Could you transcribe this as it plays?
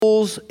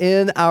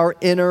in our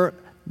inner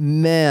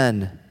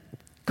man,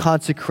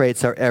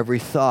 consecrates our every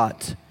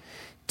thought,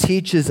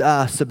 teaches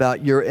us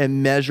about your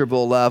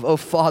immeasurable love. Oh,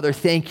 Father,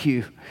 thank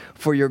you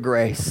for your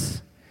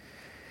grace.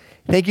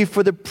 Thank you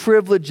for the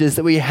privileges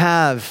that we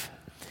have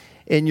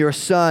in your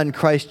Son,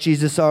 Christ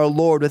Jesus our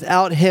Lord.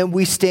 Without him,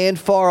 we stand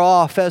far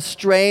off as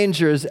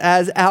strangers,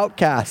 as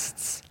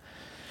outcasts.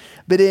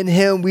 But in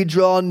him, we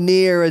draw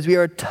near as we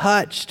are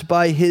touched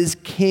by his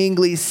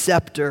kingly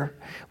scepter.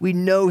 We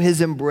know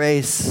his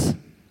embrace.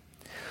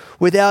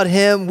 Without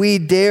him, we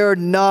dare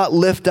not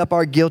lift up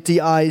our guilty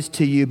eyes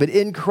to you. But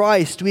in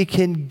Christ, we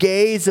can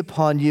gaze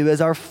upon you as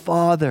our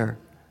Father,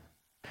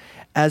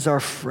 as our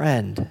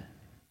friend.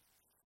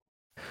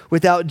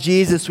 Without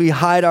Jesus, we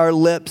hide our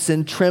lips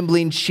in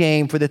trembling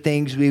shame for the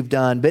things we've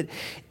done. But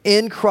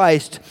in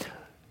Christ,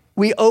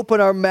 we open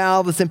our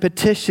mouths in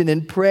petition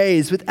and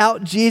praise.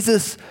 Without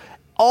Jesus,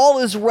 all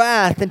is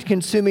wrath and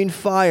consuming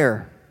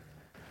fire.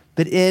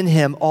 But in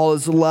him, all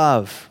is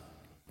love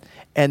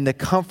and the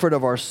comfort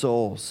of our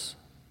souls.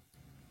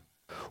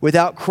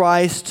 Without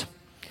Christ,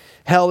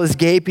 hell is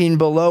gaping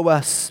below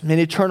us in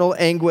eternal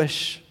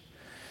anguish.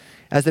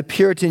 As the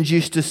Puritans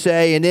used to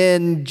say, and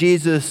in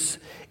Jesus,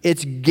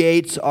 its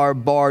gates are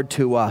barred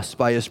to us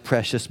by his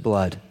precious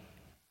blood.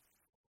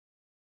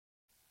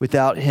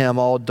 Without him,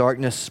 all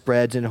darkness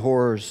spreads in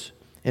horrors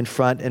in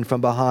front and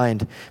from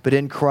behind. But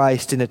in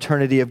Christ, an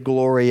eternity of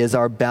glory is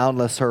our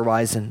boundless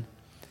horizon.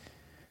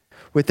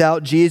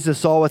 Without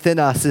Jesus, all within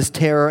us is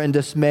terror and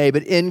dismay.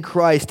 But in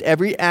Christ,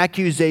 every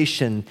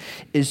accusation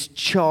is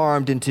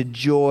charmed into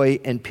joy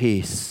and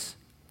peace.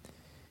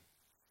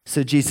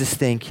 So Jesus,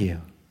 thank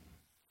you.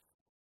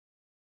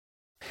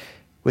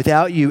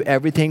 Without you,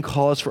 everything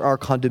calls for our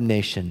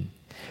condemnation.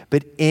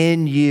 But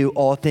in you,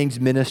 all things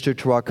minister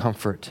to our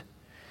comfort.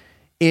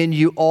 In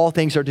you, all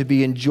things are to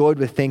be enjoyed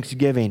with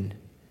thanksgiving.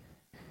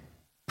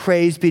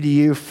 Praise be to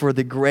you for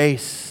the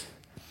grace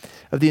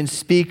of the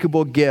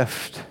unspeakable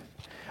gift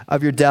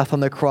of your death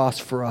on the cross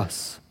for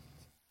us.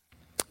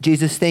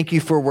 Jesus, thank you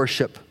for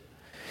worship.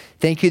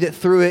 Thank you that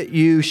through it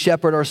you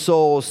shepherd our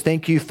souls.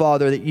 Thank you,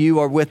 Father, that you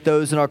are with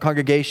those in our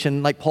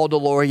congregation like Paul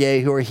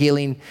Delorier who are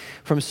healing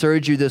from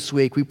surgery this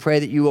week. We pray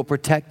that you will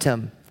protect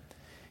him,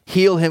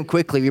 heal him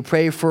quickly. We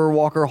pray for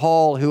Walker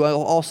Hall, who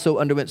also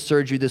underwent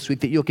surgery this week,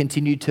 that you'll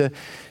continue to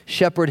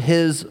shepherd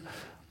his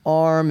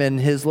arm and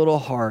his little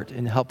heart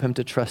and help him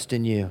to trust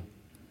in you.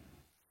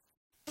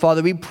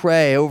 Father, we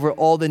pray over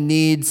all the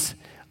needs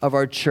of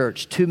our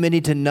church, too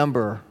many to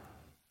number.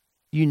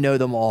 You know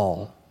them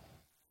all.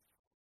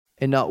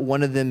 And not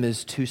one of them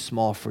is too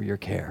small for your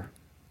care.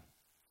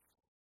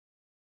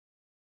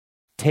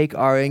 Take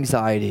our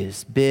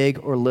anxieties, big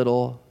or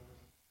little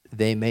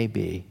they may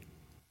be,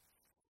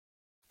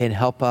 and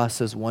help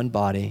us as one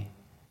body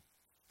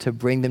to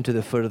bring them to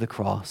the foot of the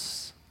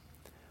cross,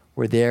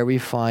 where there we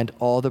find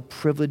all the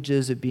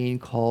privileges of being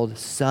called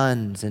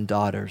sons and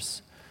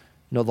daughters,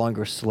 no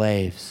longer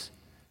slaves.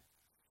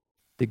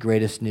 The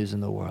greatest news in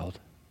the world.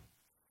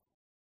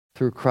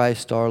 Through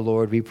Christ our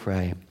Lord we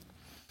pray.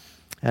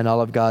 And all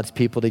of God's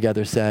people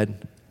together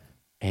said,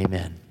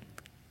 amen.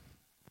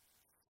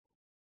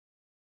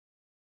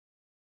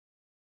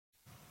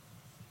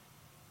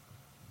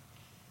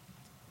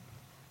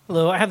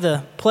 Hello, I have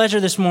the pleasure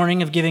this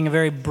morning of giving a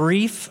very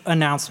brief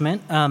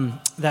announcement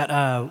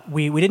that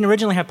we didn't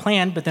originally have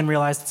planned, but then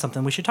realized it's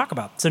something we should talk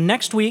about. So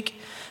next week,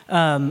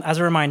 as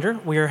a reminder,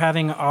 we are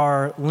having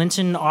our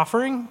Lenten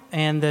offering,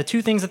 and the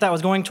two things that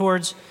was going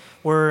towards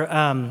were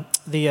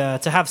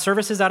to have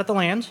services out at the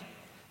land,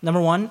 number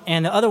one,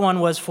 and the other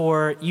one was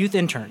for youth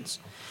interns.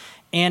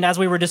 And as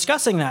we were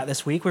discussing that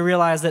this week, we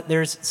realized that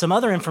there's some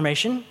other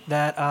information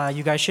that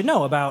you guys should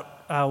know about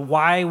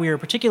why we are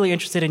particularly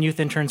interested in youth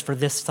interns for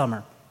this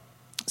summer.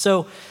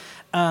 So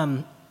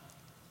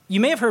you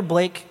may have heard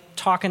Blake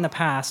talk in the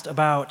past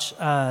about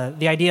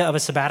the idea of a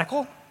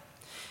sabbatical.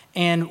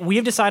 And we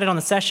have decided on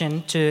the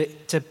session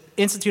to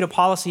institute a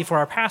policy for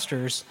our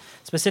pastors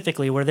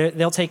specifically where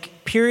they'll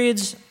take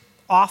periods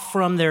off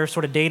from their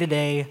sort of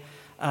day-to-day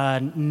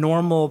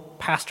normal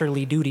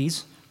pastorly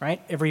duties,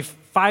 right, every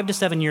 5 to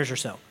 7 years or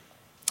so.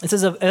 This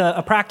is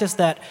a practice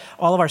that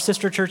all of our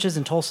sister churches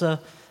in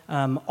Tulsa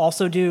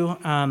also do.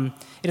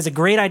 It is a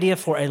great idea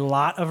for a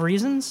lot of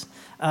reasons,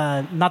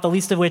 not the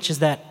least of which is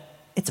that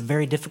it's a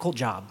very difficult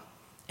job.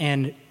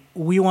 And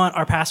we want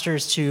our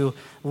pastors to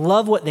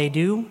love what they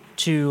do,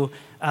 to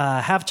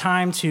have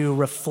time to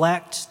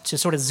reflect, to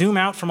sort of zoom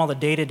out from all the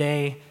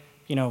day-to-day,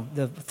 the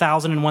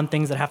 1,001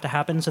 things that have to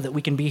happen so that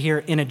we can be here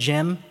in a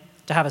gym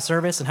to have a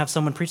service and have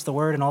someone preach the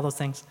word and all those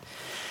things.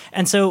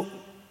 And so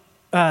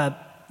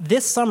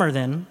this summer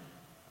then,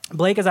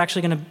 Blake is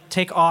actually going to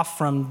take off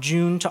from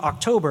June to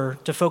October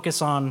to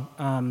focus on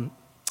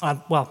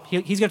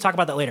he's going to talk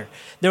about that later.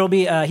 There will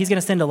be, he's going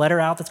to send a letter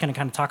out that's going to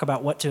kind of talk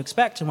about what to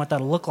expect and what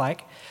that'll look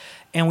like.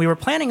 And we were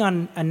planning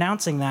on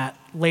announcing that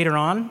later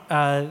on,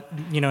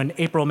 in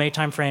April, May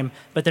timeframe,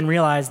 but then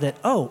realized that,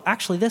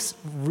 actually this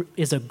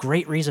is a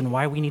great reason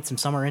why we need some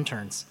summer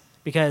interns,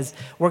 because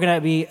we're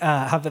going to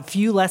have a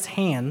few less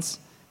hands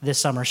this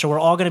summer. So we're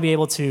all going to be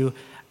able to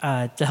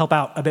to help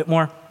out a bit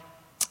more.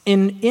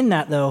 In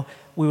that, though,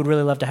 we would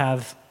really love to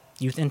have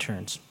youth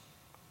interns.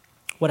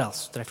 What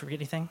else? Did I forget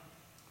anything?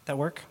 That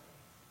work?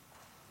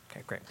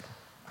 Okay, great.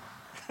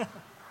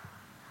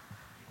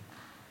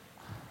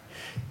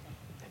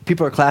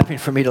 People are clapping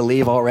for me to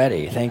leave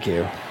already. Thank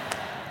you.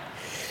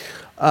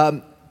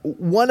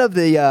 One of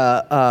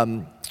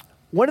the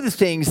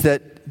things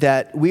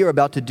that we are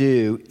about to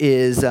do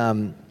is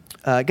going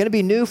to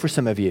be new for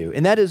some of you,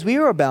 and that is we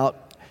are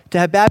about to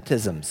have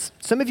baptisms.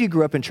 Some of you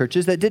grew up in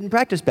churches that didn't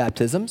practice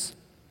baptisms.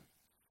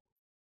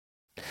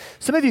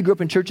 Some of you grew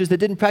up in churches that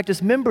didn't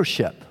practice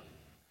membership.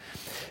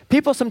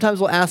 People sometimes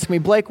will ask me,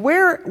 Blake,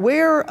 where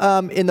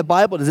in the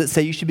Bible does it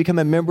say you should become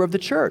a member of the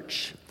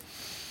church?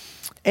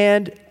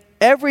 And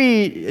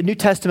every New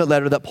Testament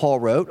letter that Paul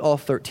wrote, all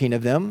 13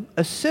 of them,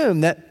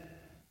 assume that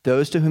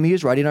those to whom he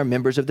is writing are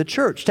members of the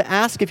church. To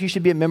ask if you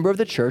should be a member of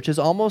the church is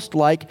almost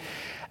like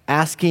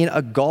asking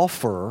a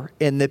golfer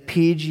in the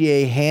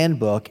PGA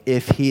handbook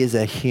if he is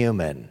a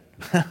human.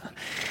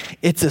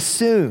 It's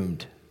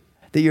assumed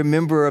that you're a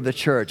member of the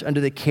church under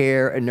the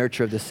care and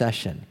nurture of the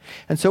session.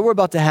 And so we're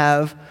about to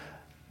have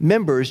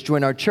members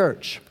join our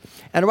church.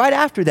 And right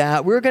after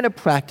that, we're going to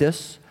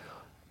practice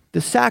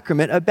the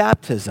sacrament of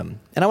baptism.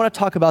 And I want to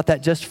talk about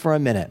that just for a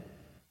minute.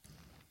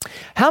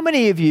 How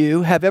many of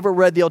you have ever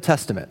read the Old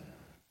Testament?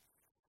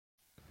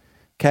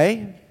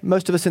 Okay,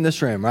 most of us in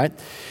this room, right?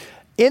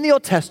 In the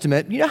Old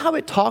Testament, you know how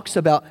it talks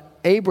about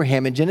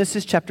Abraham in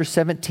Genesis chapter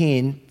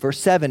 17, verse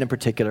 7 in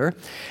particular,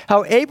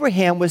 how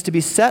Abraham was to be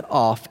set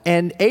off,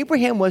 and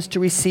Abraham was to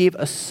receive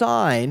a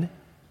sign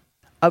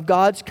of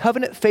God's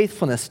covenant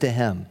faithfulness to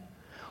him.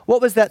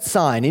 What was that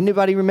sign?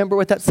 Anybody remember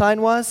what that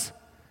sign was?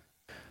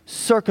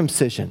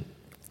 Circumcision.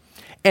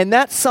 And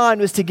that sign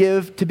was to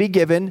be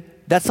given,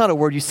 that's not a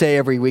word you say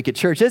every week at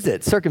church, is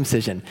it?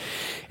 Circumcision.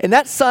 And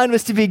that sign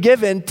was to be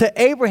given to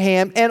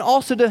Abraham and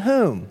also to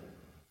whom?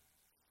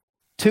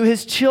 To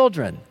his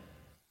children.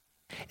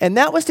 And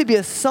that was to be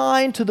a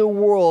sign to the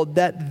world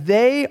that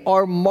they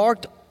are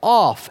marked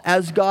off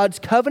as God's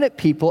covenant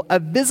people, a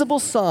visible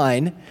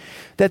sign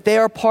that they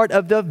are part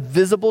of the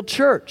visible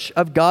church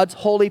of God's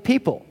holy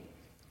people.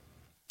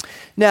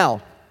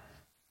 Now,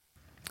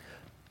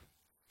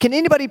 can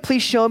anybody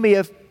please show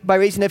me, by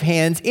raising of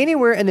hands,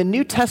 anywhere in the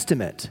New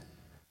Testament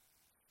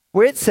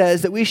where it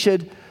says that we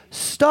should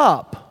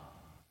stop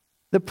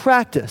the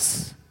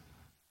practice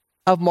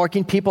of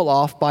marking people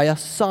off by a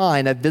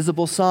sign, a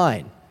visible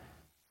sign?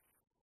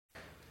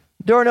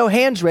 There are no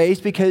hands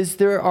raised because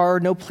there are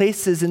no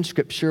places in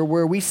Scripture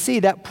where we see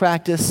that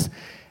practice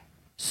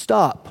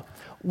stop.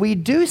 We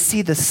do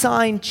see the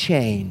sign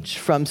change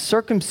from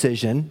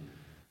circumcision,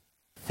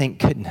 thank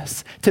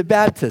goodness, to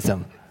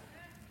baptism.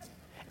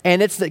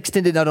 And it's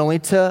extended not only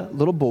to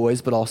little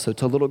boys, but also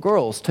to little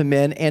girls, to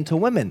men and to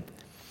women.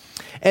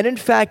 And in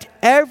fact,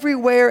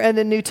 everywhere in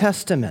the New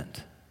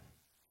Testament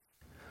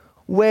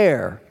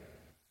where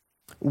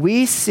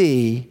we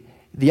see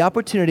the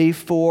opportunity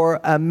for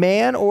a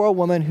man or a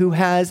woman who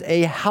has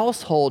a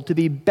household to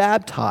be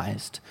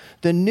baptized,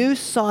 the new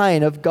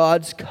sign of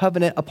God's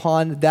covenant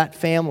upon that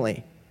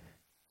family,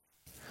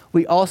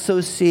 we also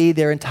see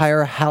their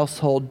entire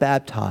household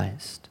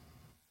baptized.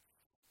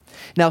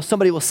 Now,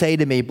 somebody will say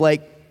to me,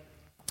 Blake,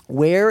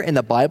 where in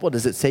the Bible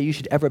does it say you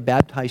should ever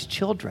baptize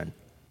children?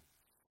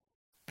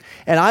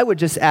 And I would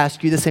just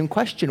ask you the same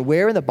question.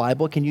 Where in the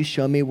Bible can you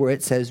show me where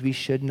it says we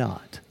should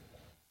not?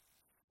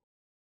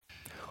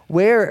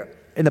 Where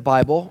in the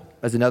Bible,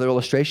 as another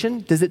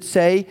illustration, does it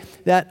say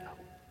that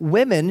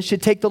women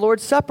should take the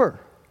Lord's Supper?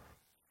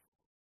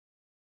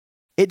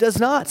 It does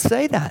not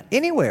say that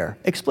anywhere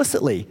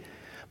explicitly.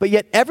 But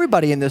yet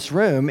everybody in this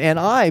room and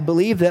I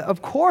believe that,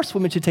 of course,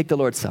 women should take the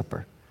Lord's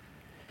Supper.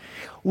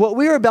 What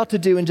we are about to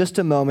do in just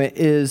a moment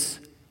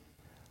is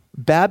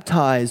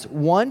baptize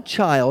one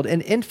child, an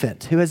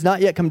infant, who has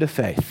not yet come to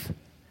faith,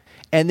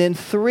 and then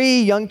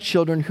 3 young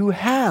children who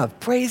have.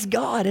 Praise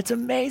God. It's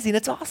amazing.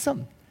 It's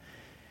awesome.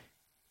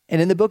 And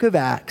in the book of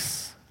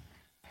Acts,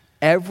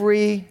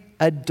 every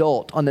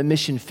adult on the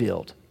mission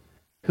field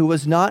who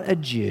was not a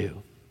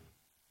Jew,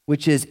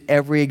 which is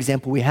every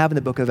example we have in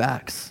the book of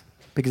Acts,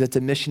 because it's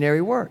a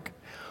missionary work,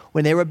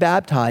 when they were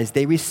baptized,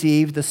 they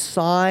received the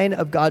sign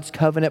of God's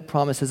covenant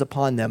promises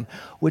upon them,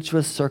 which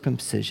was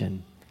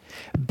circumcision.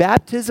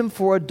 Baptism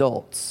for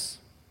adults.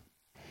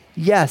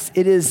 Yes,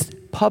 it is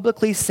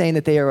publicly saying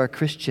that they are a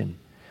Christian,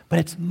 but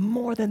it's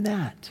more than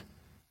that.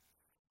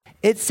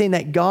 It's saying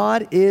that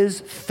God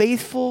is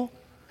faithful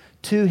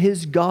to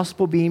his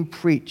gospel being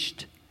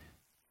preached.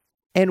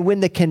 And when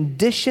the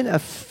condition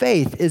of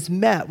faith is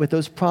met with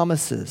those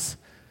promises,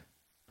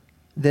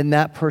 then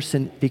that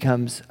person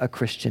becomes a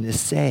Christian,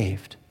 is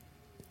saved.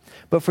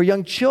 But for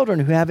young children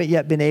who haven't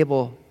yet been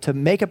able to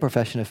make a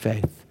profession of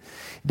faith,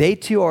 they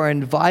too are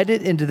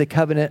invited into the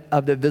covenant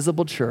of the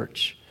visible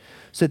church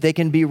so that they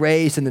can be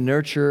raised in the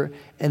nurture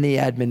and the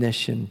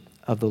admonition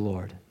of the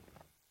Lord.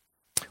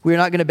 We're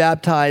not going to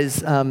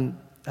baptize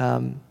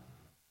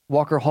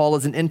Walker Hall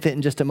as an infant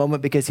in just a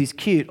moment because he's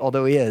cute,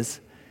 although he is.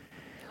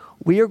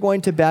 We are going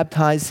to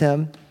baptize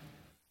him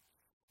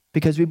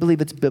because we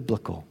believe it's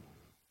biblical.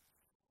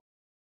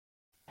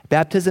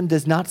 Baptism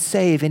does not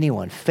save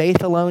anyone.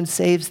 Faith alone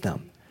saves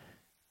them.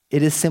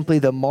 It is simply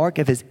the mark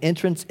of his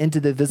entrance into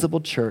the visible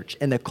church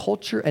and the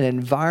culture and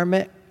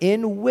environment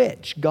in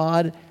which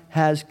God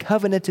has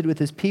covenanted with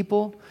his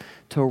people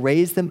to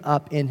raise them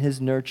up in his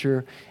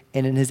nurture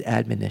and in his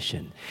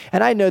admonition.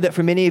 And I know that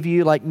for many of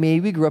you, like me,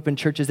 we grew up in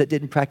churches that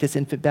didn't practice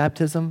infant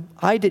baptism.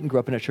 I didn't grow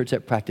up in a church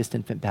that practiced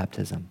infant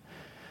baptism.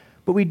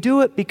 But we do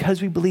it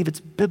because we believe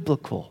it's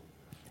biblical,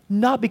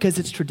 not because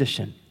it's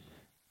tradition.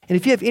 And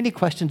if you have any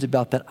questions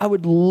about that, I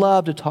would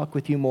love to talk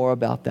with you more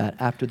about that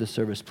after the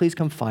service. Please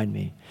come find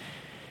me.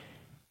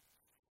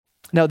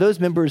 Now, those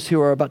members who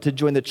are about to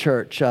join the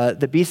church,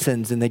 the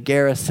Beesons and the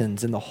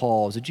Garrisons and the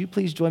Halls, would you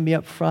please join me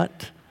up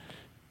front?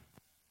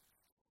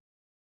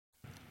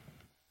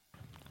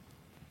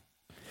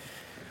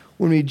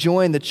 When we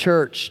join the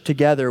church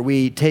together,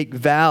 we take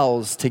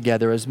vows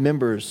together as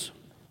members.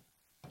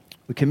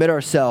 We commit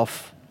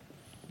ourselves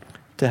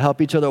to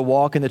help each other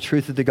walk in the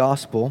truth of the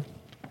gospel.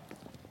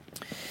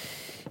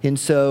 And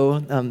so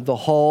the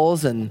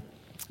Halls and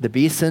the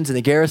Beesons and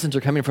the Garrisons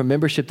are coming from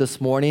membership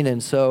this morning.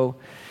 And so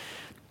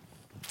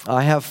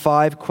I have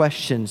 5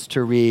 questions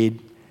to read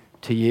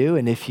to you.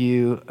 And if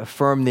you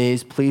affirm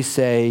these, please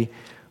say,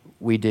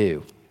 "We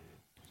do."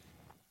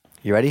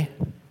 You ready?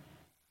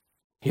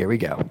 Here we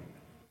go.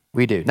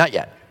 We do. Not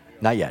yet.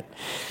 Not yet.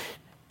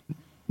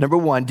 Number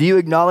 1, do you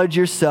acknowledge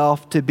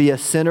yourself to be a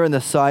sinner in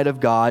the sight of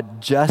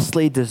God,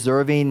 justly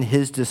deserving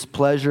his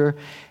displeasure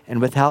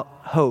and without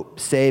hope,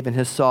 save in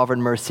his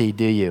sovereign mercy?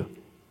 Do you?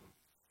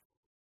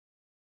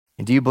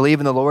 And do you believe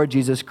in the Lord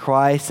Jesus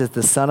Christ as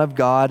the Son of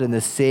God and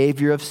the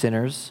Savior of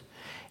sinners?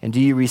 And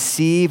do you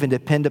receive and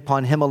depend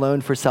upon him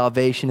alone for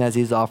salvation as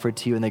he's offered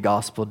to you in the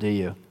gospel? Do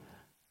you?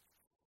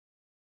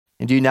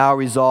 And do you now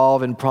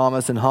resolve and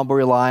promise in humble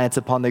reliance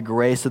upon the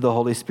grace of the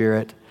Holy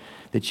Spirit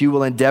that you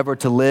will endeavor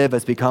to live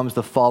as becomes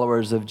the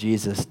followers of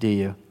Jesus? Do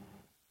you?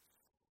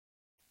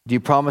 Do you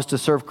promise to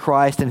serve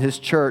Christ and his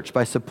church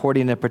by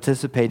supporting and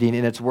participating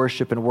in its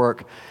worship and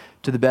work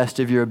to the best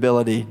of your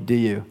ability? Do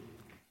you?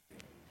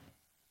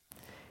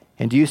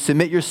 And do you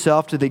submit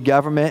yourself to the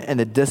government and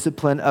the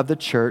discipline of the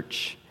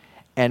church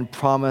and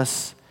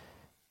promise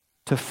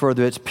to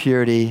further its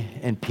purity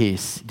and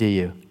peace? Do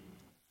you?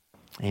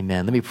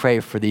 Amen. Let me pray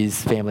for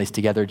these families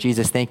together.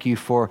 Jesus, thank you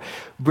for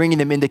bringing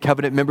them into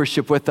covenant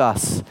membership with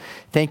us.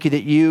 Thank you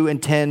that you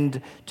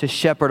intend to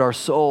shepherd our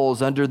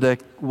souls under the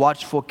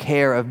watchful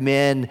care of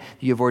men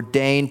you have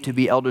ordained to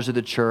be elders of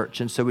the church.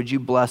 And so would you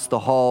bless the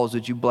Halls?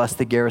 Would you bless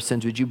the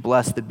Garrisons? Would you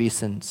bless the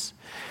Beesons?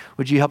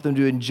 Would you help them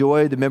to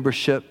enjoy the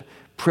membership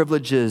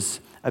privileges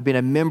of being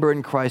a member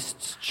in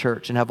Christ's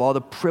church and have all the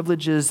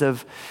privileges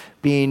of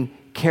being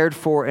cared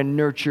for and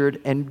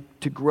nurtured and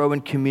to grow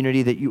in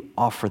community that you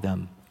offer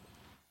them?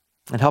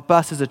 And help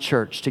us as a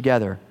church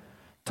together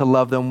to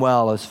love them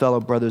well as fellow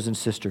brothers and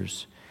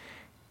sisters.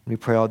 We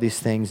pray all these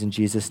things in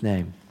Jesus'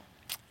 name.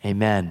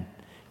 Amen.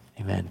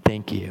 Amen.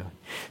 Thank you.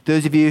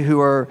 Those of you who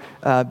are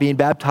being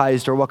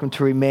baptized are welcome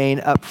to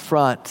remain up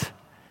front.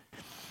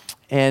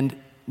 And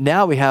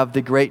now we have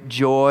the great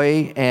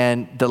joy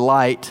and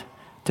delight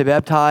to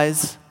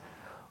baptize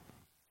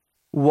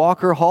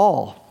Walker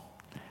Hall.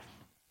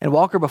 And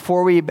Walker,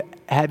 before we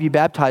have you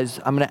baptized,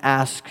 I'm going to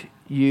ask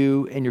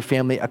you and your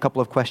family a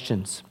couple of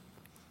questions.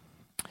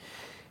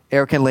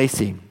 Eric and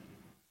Lacey,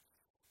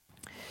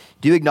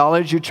 do you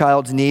acknowledge your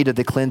child's need of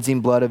the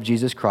cleansing blood of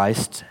Jesus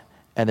Christ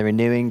and the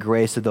renewing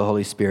grace of the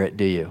Holy Spirit?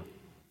 Do you?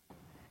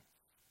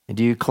 And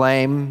do you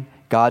claim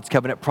God's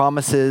covenant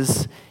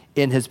promises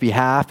in his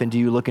behalf? And do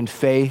you look in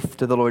faith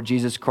to the Lord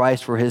Jesus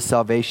Christ for his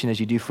salvation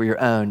as you do for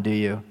your own? Do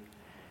you?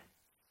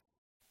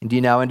 And do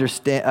you now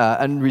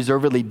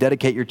unreservedly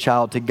dedicate your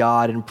child to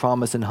God and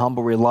promise in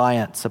humble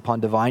reliance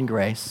upon divine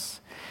grace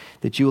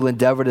that you will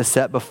endeavor to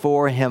set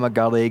before him a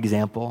godly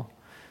example,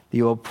 that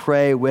you will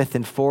pray with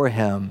and for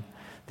him,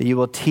 that you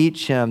will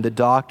teach him the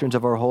doctrines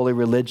of our holy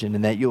religion,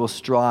 and that you will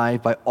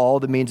strive by all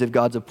the means of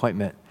God's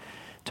appointment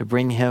to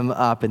bring him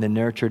up in the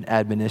nurtured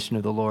admonition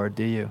of the Lord?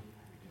 Do you?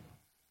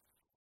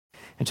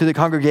 And to the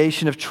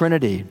congregation of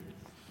Trinity,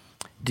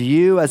 do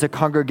you as a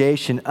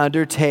congregation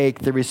undertake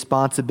the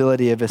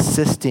responsibility of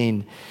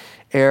assisting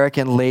Eric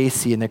and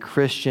Lacey in the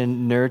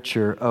Christian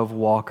nurture of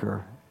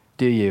Walker?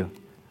 Do you?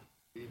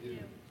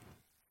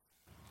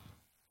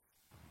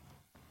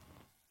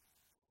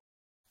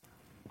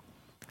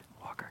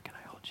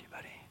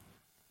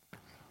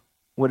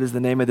 What is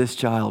the name of this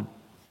child?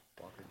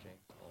 Walker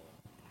James Hall.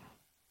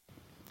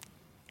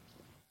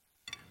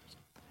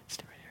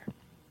 Stay right here.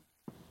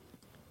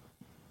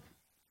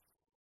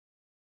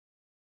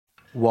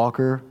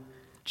 Walker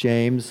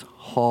James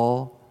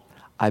Hall,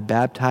 I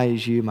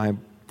baptize you, my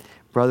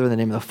brother, in the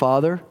name of the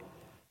Father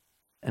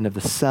and of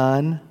the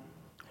Son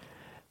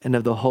and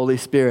of the Holy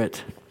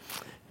Spirit.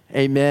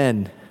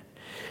 Amen.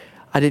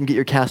 I didn't get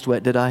your cast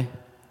wet, did I?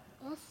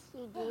 Yes,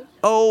 you did.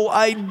 Oh,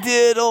 I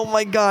did. Oh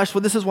my gosh.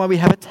 Well, this is why we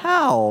have a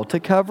towel to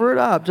cover it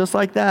up, just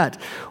like that.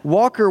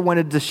 Walker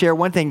wanted to share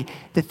one thing.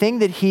 The thing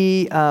that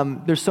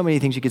there's so many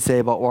things you could say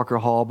about Walker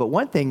Hall, but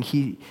one thing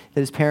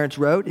that his parents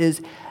wrote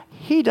is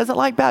he doesn't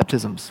like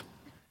baptisms.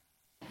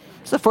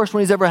 It's the first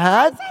one he's ever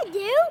had. Yes, I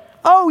do.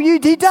 Oh, he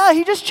does.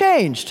 He just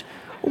changed.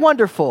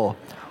 Wonderful.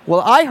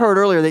 Well, I heard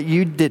earlier that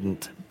you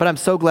didn't, but I'm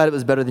so glad it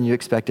was better than you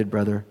expected,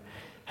 brother.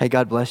 Hey,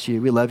 God bless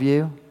you. We love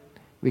you.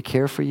 We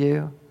care for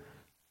you.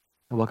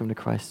 And welcome to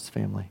Christ's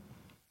family.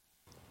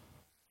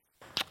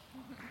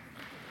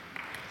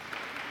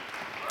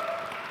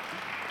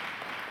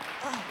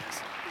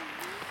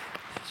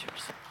 It's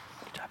yours.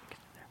 Good job. Get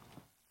in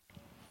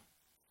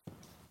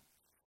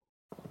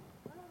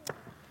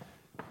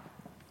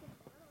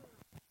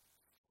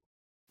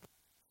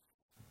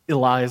there.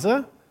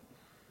 Eliza,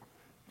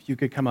 if you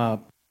could come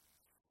up.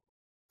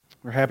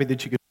 We're happy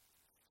that you could.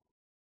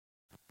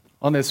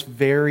 On this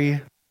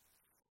very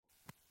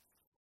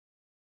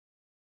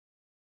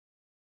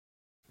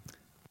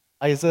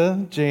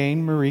Eliza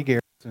Jane Marie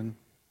Garrison,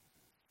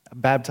 I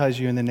baptize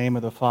you in the name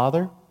of the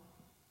Father,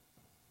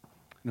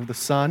 and of the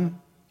Son,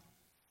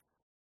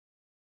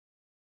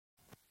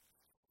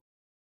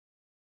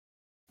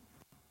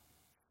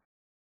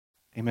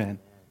 amen.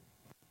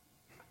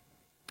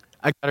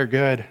 I got her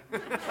good.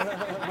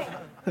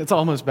 It's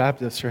almost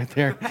Baptist right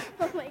there.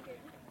 Oh my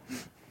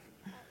goodness.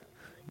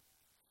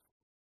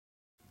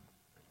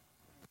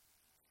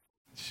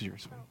 This is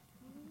yours.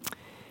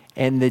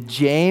 And the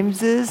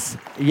Jameses,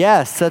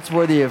 yes, that's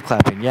worthy of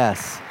clapping,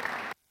 yes.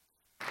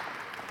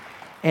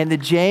 And the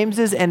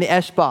Jameses and the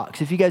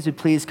Eschbachs, if you guys would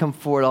please come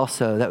forward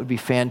also, that would be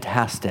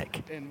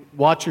fantastic. And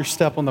watch your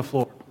step on the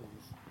floor,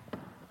 please.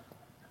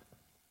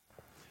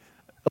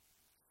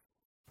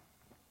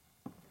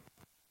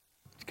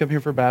 Come here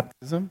for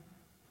baptism.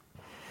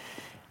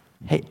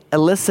 Hey,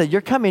 Alyssa, you're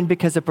coming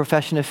because of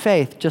profession of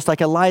faith, just like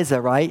Eliza,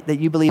 right?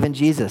 That you believe in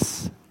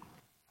Jesus.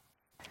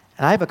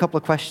 And I have a couple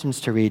of questions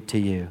to read to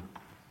you.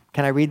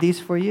 Can I read these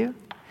for you?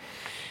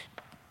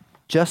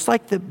 Just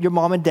like your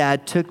mom and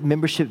dad took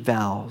membership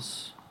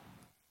vows,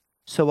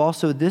 so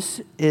also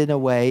this, in a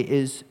way,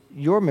 is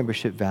your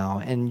membership vow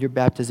and your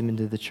baptism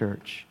into the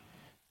church.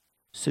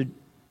 So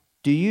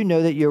do you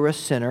know that you're a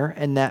sinner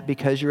and that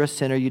because you're a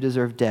sinner, you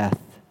deserve death?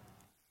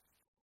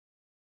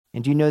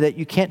 And do you know that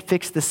you can't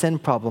fix the sin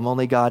problem,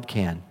 only God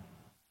can?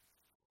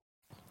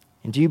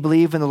 And do you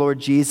believe in the Lord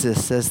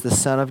Jesus as the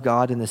Son of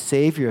God and the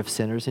Savior of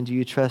sinners, and do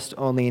you trust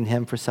only in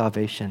Him for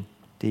salvation?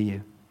 Do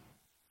you?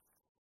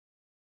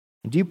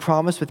 And do you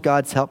promise with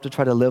God's help to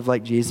try to live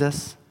like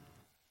Jesus?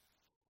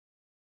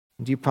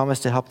 And do you promise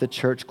to help the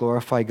church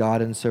glorify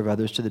God and serve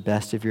others to the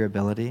best of your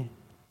ability?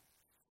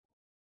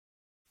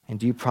 And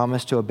do you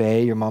promise to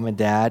obey your mom and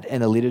dad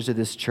and the leaders of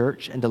this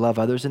church and to love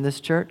others in this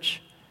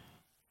church?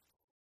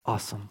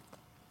 Awesome.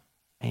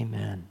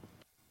 Amen.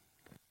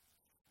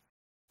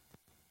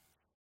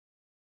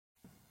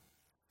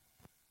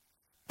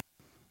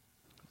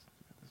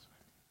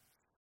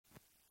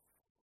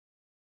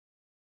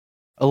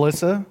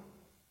 Alyssa,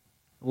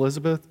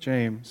 Elizabeth,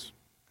 James,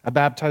 I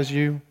baptize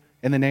you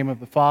in the name of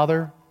the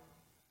Father,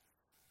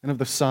 and of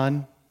the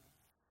Son,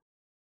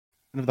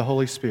 and of the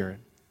Holy Spirit.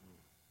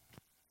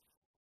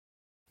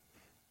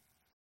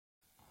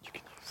 You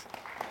can use it.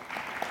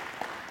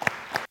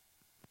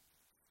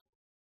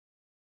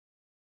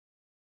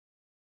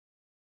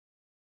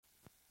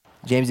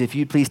 James, if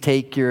you'd please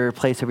take your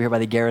place over here by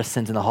the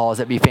Garrisons in the halls,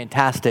 that'd be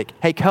fantastic.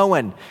 Hey,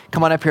 Cohen,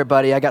 come on up here,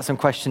 buddy. I got some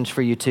questions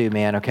for you too,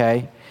 man,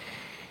 okay?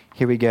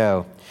 Here we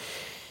go.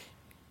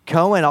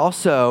 Cohen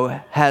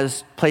also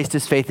has placed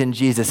his faith in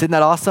Jesus. Isn't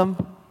that awesome?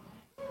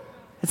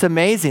 It's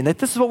amazing that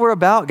this is what we're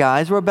about,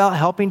 guys. We're about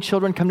helping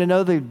children come to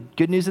know the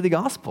good news of the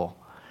gospel.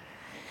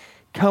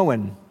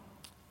 Cohen,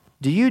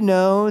 do you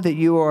know that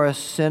you are a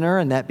sinner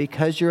and that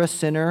because you're a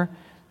sinner,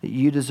 that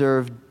you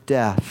deserve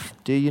death?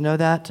 Do you know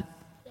that?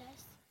 Yes.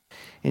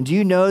 And do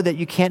you know that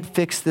you can't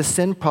fix the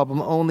sin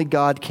problem, only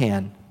God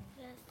can?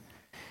 Yes.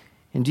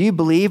 And do you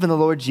believe in the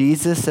Lord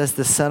Jesus as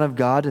the Son of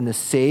God and the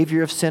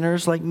Savior of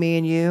sinners like me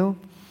and you?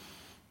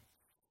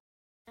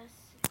 Yes.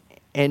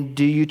 And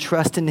do you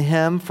trust in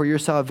Him for your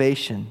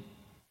salvation?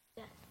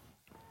 Yes.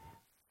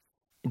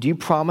 Do you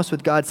promise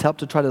with God's help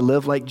to try to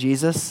live like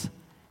Jesus?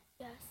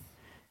 Yes.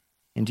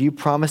 And do you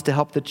promise to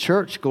help the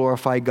church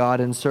glorify God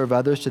and serve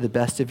others to the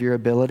best of your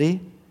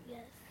ability? Yes.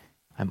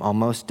 I'm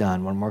almost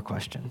done. One more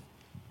question.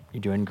 You're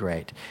doing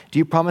great. Do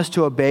you promise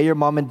to obey your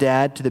mom and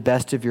dad to the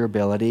best of your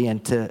ability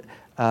and to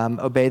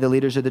obey the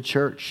leaders of the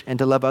church and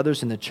to love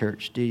others in the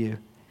church? Do you?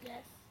 Yes.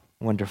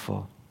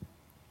 Wonderful.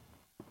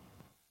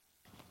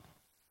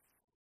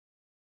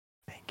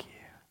 Thank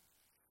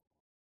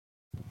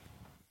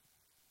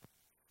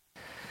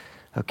you.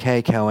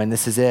 Okay, Cohen,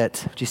 this is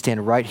it. Would you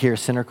stand right here,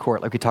 center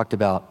court, like we talked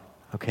about?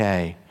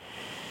 Okay.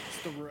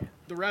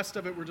 The rest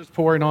of it, we're just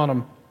pouring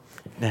on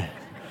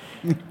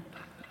them.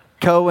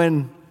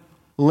 Cohen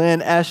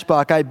Lynn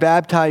Eschbach, I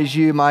baptize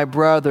you, my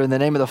brother, in the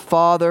name of the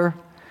Father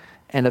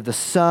and of the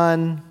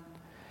Son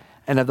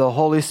and of the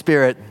Holy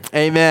Spirit.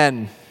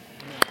 Amen.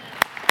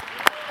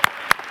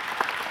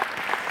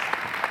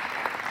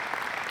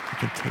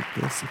 can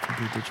take this if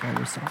you need to dry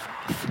yourself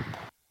off.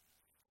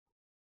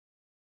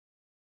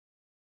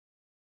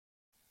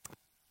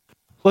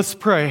 Let's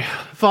pray.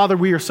 Father,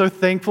 we are so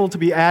thankful to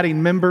be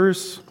adding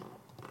members.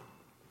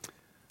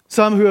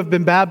 Some who have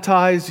been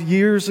baptized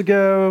years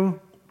ago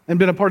and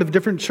been a part of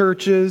different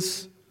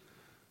churches.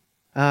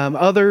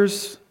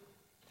 Others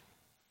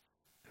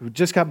who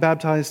just got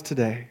baptized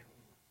today.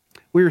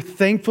 We are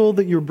thankful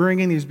that you're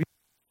bringing these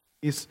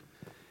beauties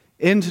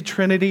into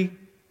Trinity.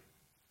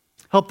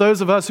 Help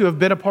those of us who have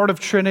been a part of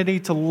Trinity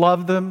to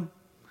love them,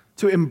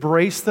 to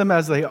embrace them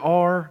as they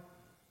are.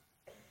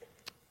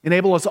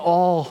 Enable us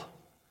all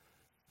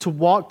to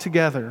walk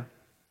together,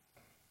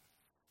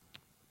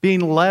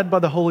 being led by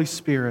the Holy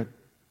Spirit.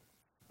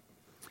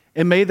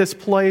 And may this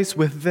place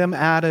with them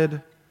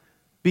added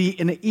be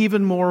an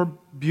even more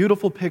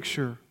beautiful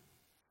picture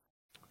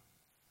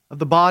of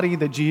the body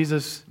that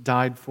Jesus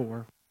died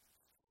for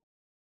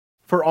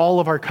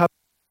all of our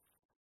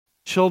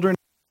children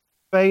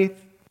of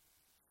faith.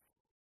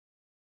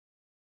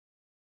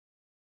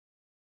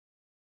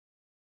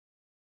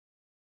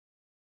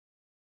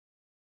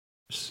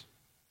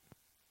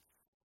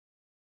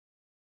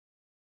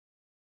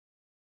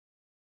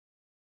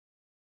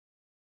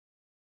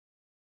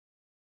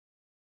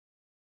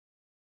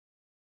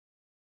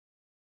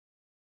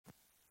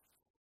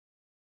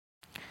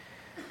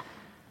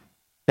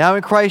 Now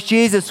in Christ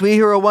Jesus, we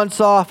who are once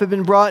off have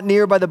been brought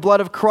near by the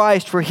blood of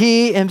Christ, for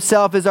he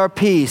himself is our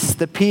peace.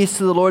 The peace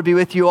of the Lord be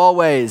with you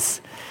always,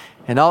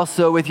 and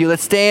also with you.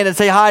 Let's stand and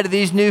say hi to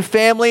these new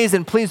families,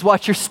 and please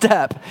watch your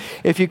step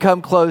if you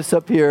come close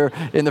up here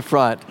in the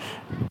front.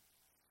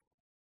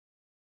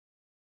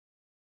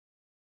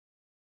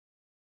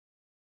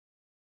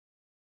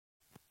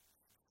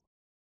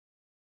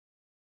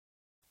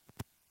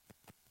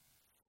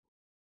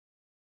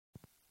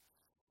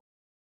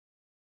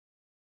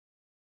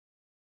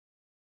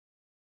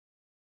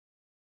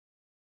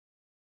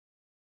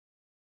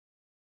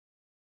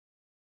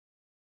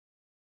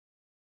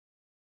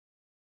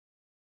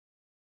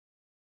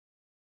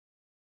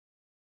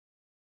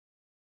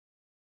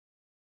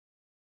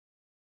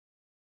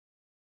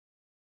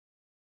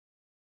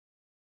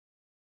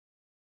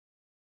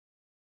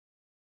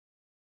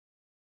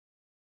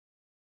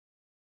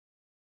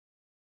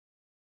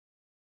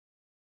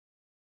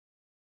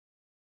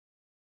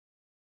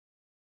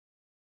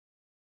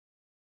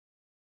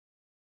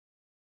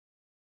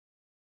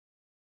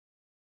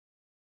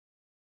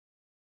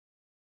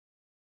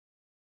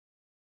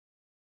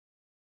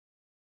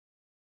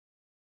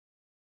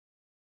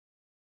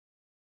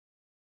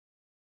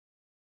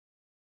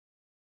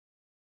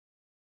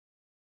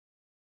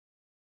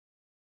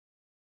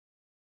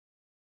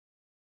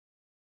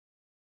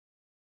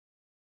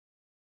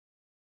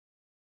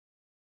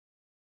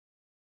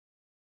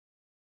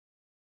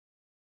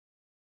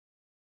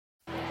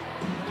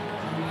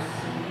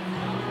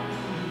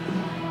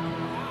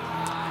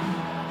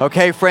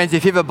 Okay, friends,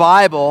 if you have a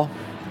Bible,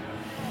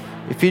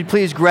 if you'd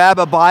please grab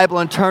a Bible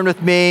and turn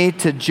with me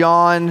to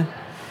John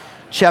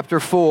chapter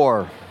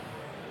 4.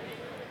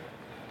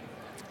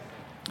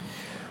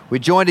 We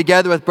join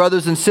together with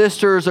brothers and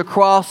sisters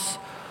across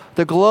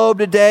the globe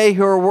today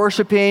who are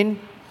worshiping,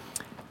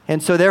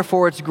 and so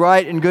therefore it's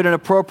right and good and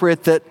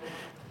appropriate that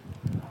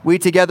we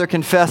together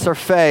confess our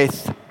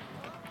faith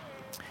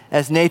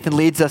as Nathan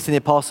leads us in the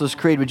Apostles'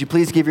 Creed. Would you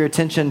please give your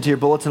attention to your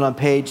bulletin on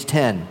page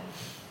 10?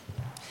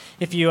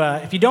 If you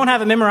don't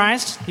have it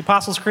memorized, the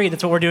Apostles' Creed,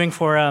 that's what we're doing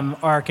for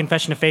our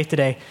confession of faith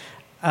today.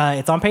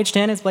 It's on page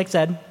 10, as Blake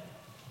said.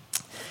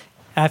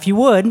 If you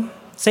would,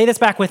 say this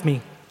back with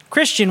me.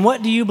 Christian,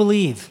 what do you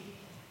believe?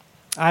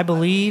 I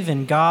believe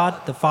in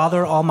God, the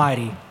Father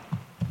Almighty,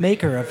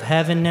 maker of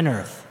heaven and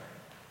earth.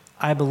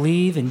 I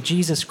believe in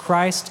Jesus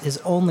Christ, his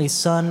only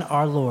Son,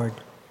 our Lord,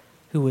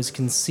 who was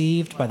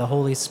conceived by the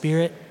Holy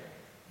Spirit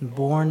and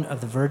born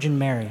of the Virgin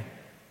Mary.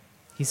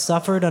 He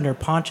suffered under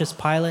Pontius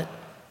Pilate,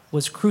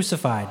 was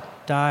crucified,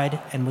 died,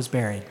 and was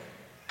buried.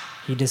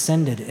 He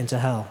descended into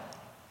hell.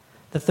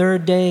 The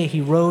third day he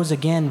rose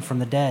again from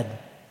the dead.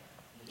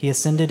 He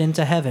ascended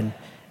into heaven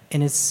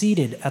and is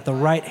seated at the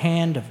right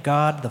hand of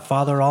God the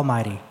Father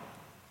Almighty.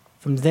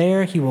 From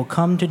there he will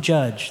come to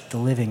judge the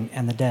living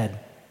and the dead.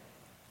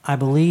 I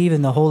believe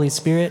in the Holy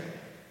Spirit,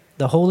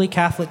 the Holy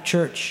Catholic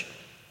Church,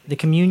 the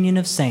communion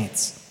of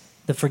saints,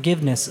 the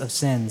forgiveness of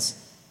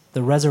sins,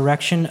 the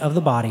resurrection of the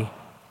body,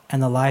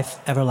 and the life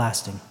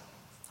everlasting.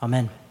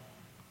 Amen.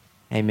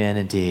 Amen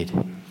indeed.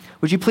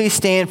 Would you please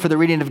stand for the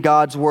reading of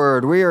God's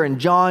word? We are in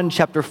John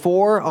chapter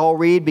 4. I'll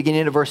read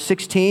beginning at verse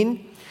 16,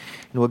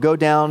 and we'll go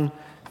down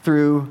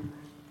through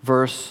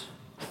verse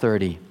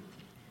 30.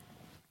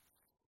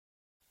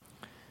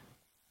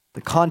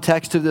 The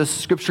context of this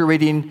scripture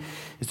reading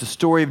is the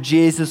story of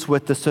Jesus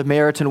with the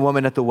Samaritan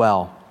woman at the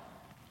well.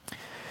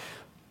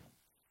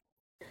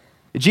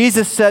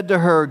 Jesus said to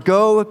her,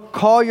 "Go,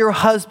 call your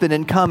husband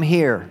and come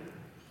here."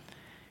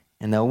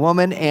 And the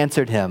woman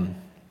answered him,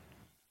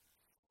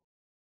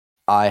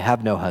 "I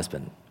have no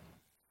husband."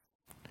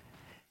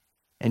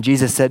 And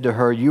Jesus said to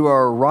her, "You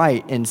are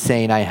right in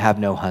saying, 'I have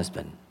no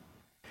husband.'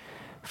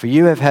 For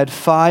you have had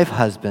 5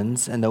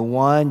 husbands, and the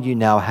one you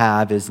now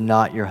have is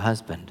not your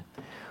husband.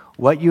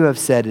 What you have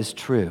said is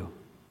true."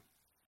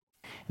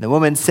 And the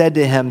woman said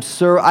to him,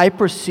 "Sir, I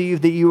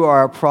perceive that you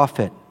are a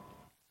prophet.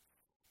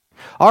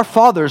 Our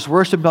fathers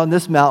worshipped on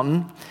this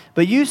mountain,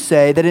 but you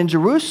say that in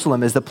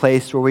Jerusalem is the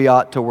place where we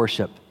ought to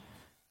worship."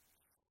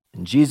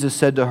 And Jesus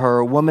said to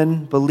her,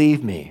 "Woman,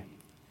 believe me,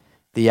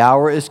 the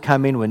hour is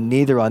coming when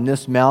neither on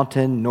this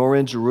mountain nor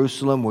in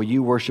Jerusalem will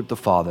you worship the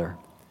Father.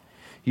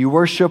 You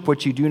worship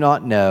what you do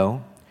not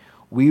know.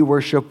 We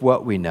worship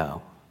what we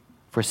know,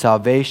 for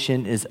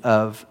salvation is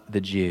of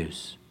the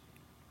Jews.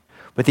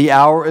 But the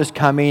hour is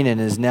coming and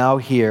is now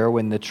here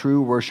when the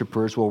true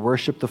worshipers will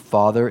worship the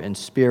Father in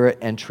spirit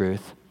and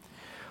truth.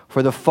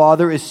 For the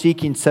Father is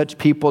seeking such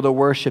people to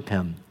worship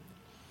him.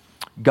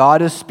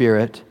 God is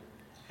spirit,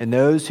 and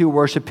those who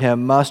worship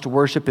him must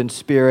worship in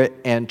spirit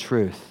and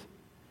truth."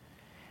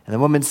 And the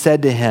woman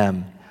said to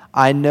him,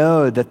 "I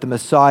know that the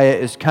Messiah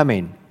is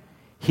coming,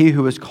 he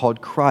who is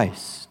called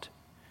Christ.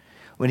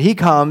 When he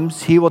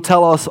comes, he will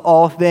tell us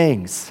all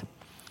things."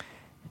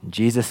 And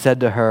Jesus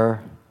said to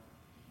her,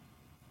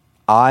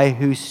 "I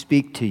who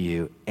speak to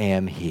you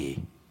am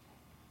he."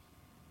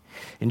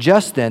 And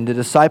just then the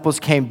disciples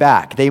came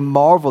back. They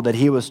marveled that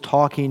he was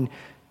talking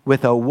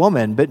with a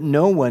woman, but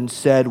no one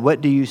said,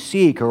 "What do you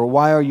seek?" or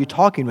 "Why are you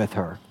talking with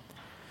her?"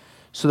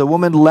 So the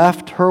woman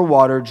left her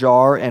water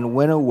jar and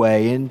went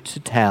away into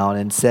town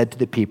and said to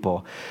the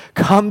people,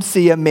 "Come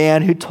see a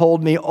man who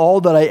told me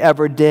all that I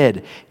ever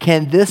did.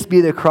 Can this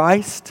be the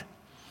Christ?"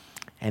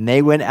 And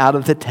they went out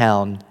of the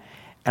town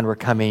and were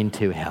coming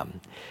to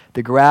him.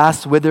 The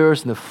grass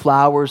withers and the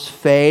flowers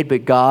fade,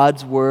 but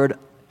God's word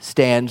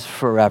stands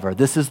forever.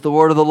 This is the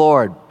word of the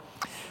Lord.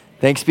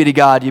 Thanks be to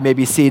God. You may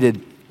be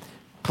seated,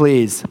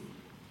 please.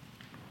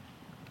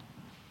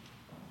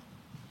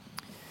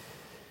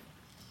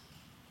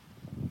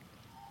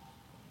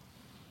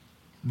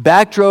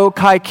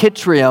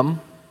 Bactrochytrium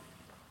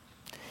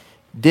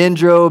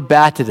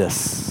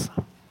dendrobatidus.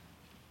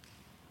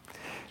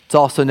 It's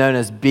also known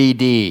as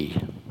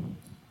BD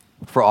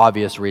for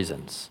obvious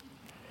reasons.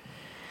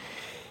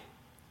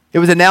 It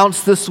was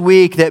announced this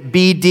week that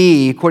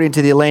BD, according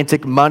to the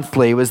Atlantic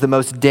Monthly, was the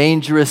most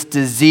dangerous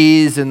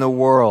disease in the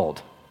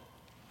world.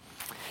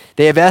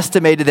 They have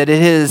estimated that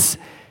it has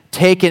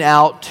taken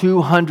out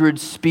 200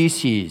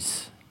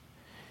 species.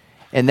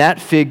 And that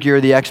figure,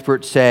 the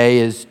experts say,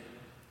 is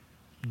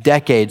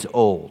decades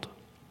old.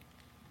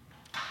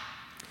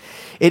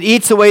 It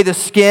eats away the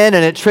skin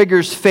and it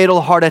triggers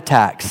fatal heart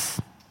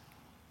attacks.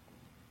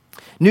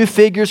 New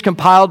figures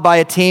compiled by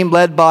a team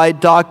led by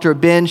Dr.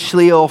 Ben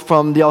Schleal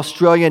from the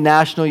Australian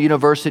National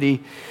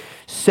University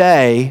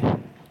say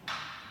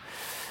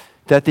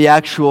that the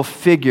actual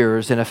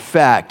figures and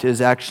effect is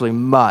actually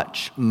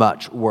much,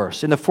 much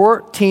worse. In the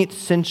 14th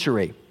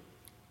century,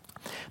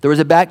 there was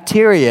a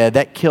bacteria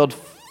that killed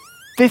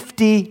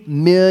 50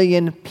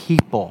 million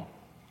people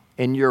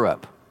in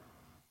Europe.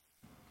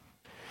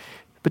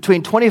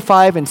 Between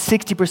 25 and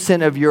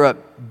 60% of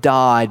Europe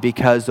died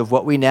because of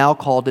what we now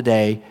call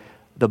today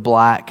the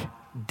Black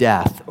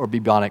Death or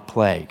bubonic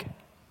plague.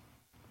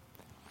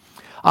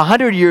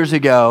 100 years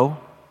ago,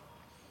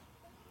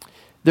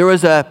 there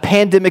was a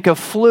pandemic of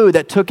flu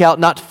that took out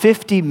not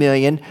 50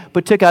 million,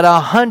 but took out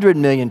 100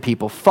 million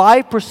people.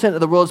 5% of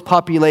the world's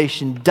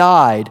population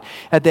died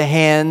at the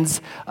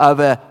hands of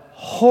a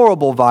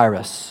horrible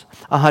virus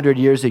 100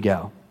 years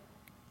ago.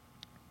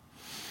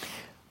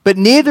 But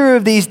neither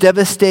of these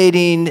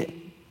devastating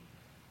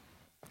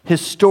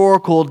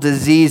historical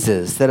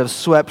diseases that have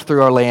swept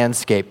through our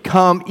landscape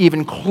come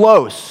even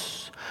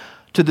close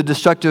to the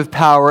destructive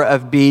power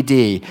of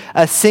BD,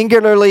 a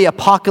singularly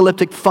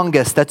apocalyptic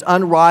fungus that's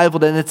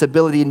unrivaled in its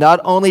ability not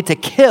only to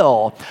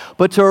kill,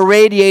 but to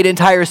irradiate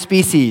entire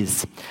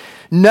species.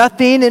 Never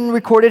in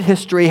recorded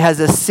history has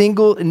a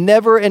single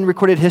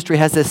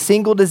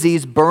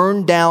disease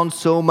burned down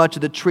so much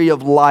of the tree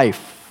of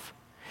life.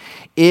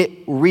 It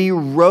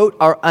rewrote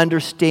our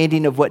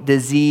understanding of what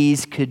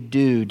disease could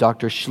do,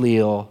 Dr.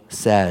 Schleal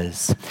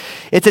says.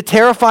 It's a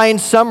terrifying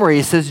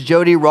summary, says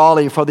Jody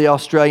Raleigh for the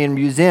Australian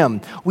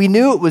Museum. We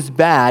knew it was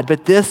bad,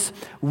 but this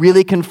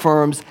really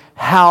confirms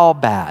how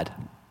bad.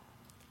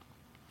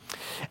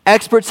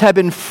 Experts have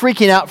been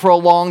freaking out for a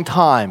long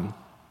time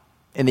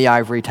in the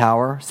ivory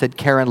tower, said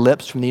Karen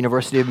Lips from the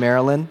University of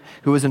Maryland,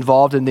 who was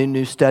involved in the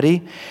new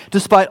study.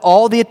 Despite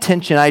all the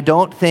attention, I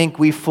don't think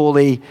we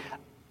fully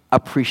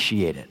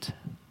appreciate it.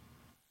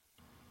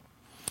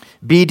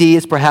 BD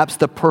is perhaps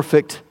the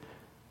perfect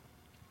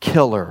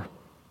killer.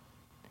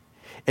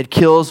 It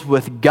kills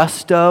with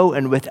gusto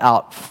and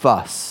without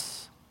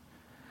fuss.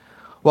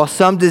 While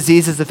some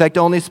diseases affect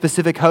only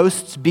specific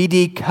hosts,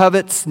 BD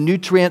covets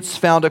nutrients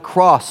found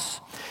across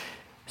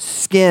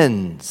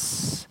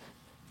skins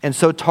and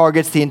so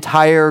targets the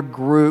entire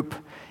group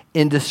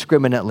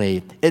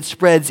indiscriminately. It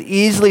spreads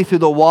easily through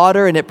the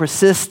water and it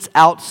persists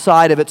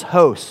outside of its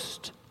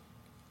host.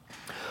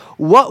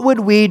 What would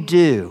we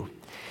do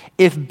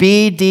if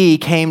BD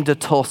came to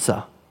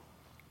Tulsa?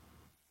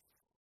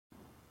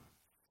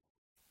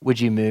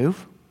 Would you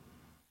move?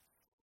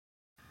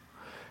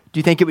 Do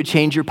you think it would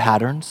change your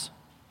patterns?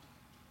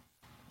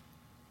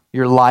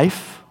 Your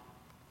life?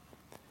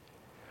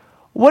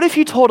 What if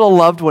you told a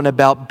loved one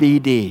about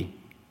BD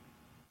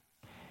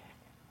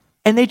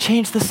and they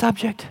changed the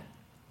subject?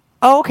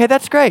 Oh, okay,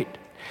 that's great.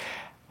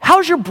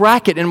 How's your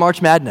bracket in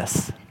March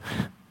Madness?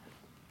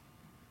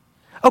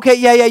 Okay,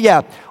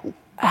 yeah.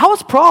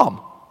 How's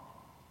prom?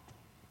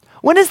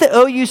 When is the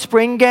OU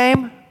spring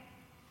game?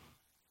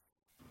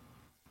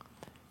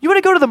 You want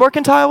to go to the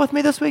Mercantile with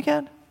me this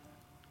weekend?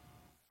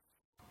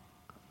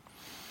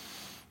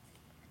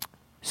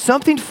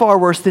 Something far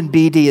worse than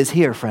BD is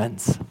here,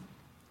 friends.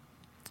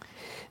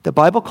 The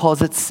Bible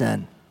calls it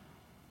sin.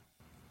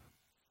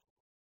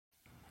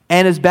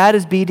 And as bad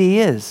as BD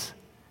is,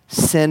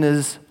 sin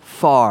is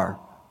far,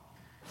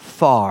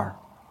 far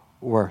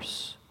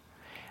worse.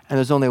 And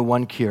there's only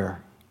one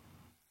cure.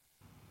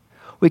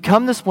 We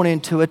come this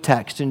morning to a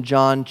text in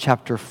John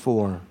chapter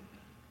 4.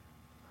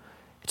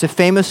 It's a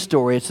famous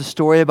story. It's a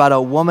story about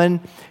a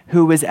woman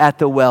who was at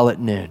the well at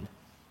noon.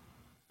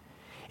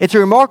 It's a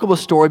remarkable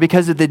story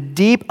because of the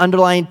deep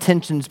underlying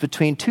tensions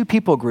between two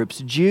people groups,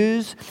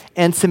 Jews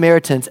and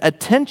Samaritans, a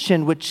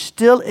tension which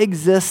still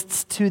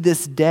exists to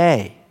this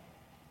day.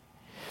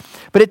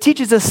 But it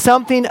teaches us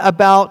something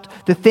about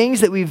the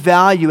things that we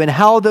value and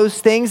how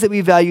those things that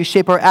we value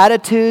shape our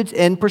attitudes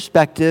and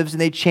perspectives, and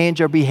they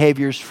change our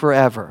behaviors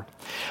forever.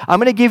 I'm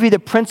going to give you the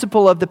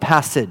principle of the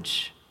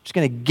passage. I'm just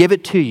going to give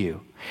it to you,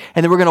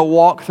 and then we're going to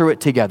walk through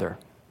it together.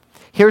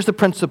 Here's the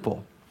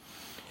principle.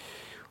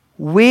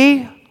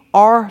 We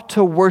are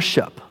to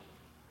worship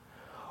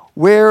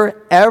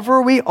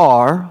wherever we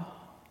are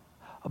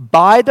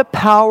by the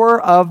power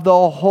of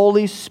the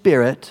Holy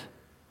Spirit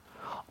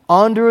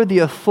under the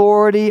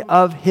authority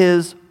of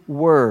His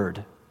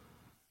Word.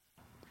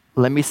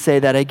 Let me say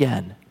that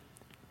again.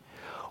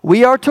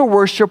 We are to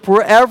worship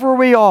wherever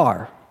we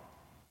are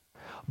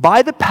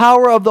by the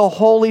power of the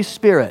Holy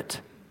Spirit.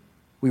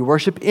 We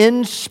worship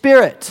in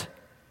spirit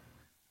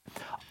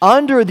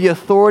under the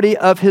authority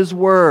of His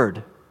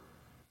Word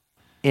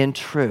in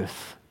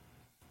truth.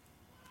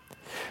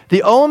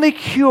 The only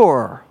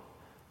cure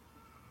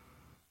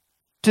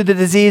to the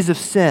disease of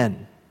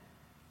sin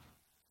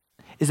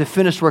is the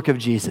finished work of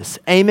Jesus.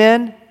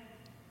 Amen?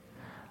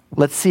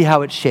 Let's see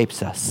how it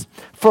shapes us.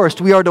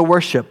 First, we are to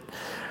worship.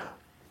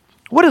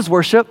 What is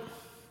worship?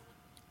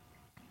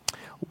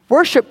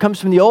 Worship comes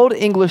from the Old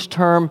English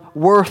term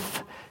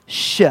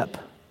worth-ship.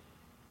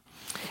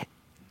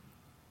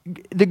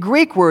 The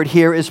Greek word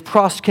here is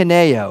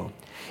proskuneo.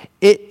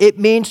 It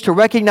means to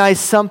recognize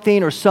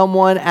something or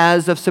someone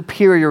as of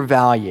superior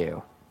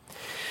value.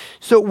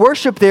 So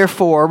worship,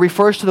 therefore,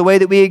 refers to the way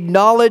that we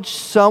acknowledge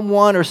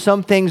someone or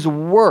something's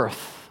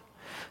worth.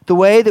 The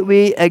way that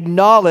we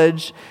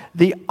acknowledge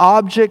the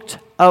object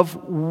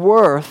of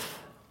worth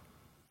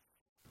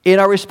in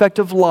our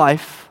respective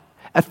life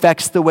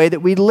affects the way that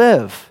we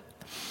live.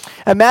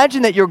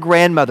 Imagine that your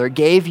grandmother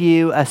gave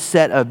you a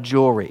set of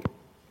jewelry.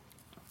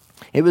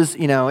 It was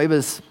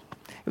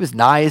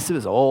nice, it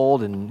was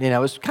old, and it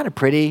was kind of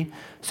pretty.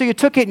 So you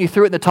took it and you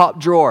threw it in the top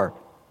drawer.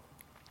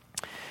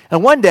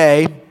 And one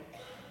day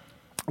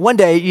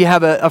you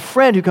have a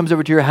friend who comes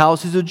over to your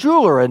house who's a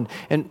jeweler,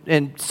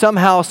 and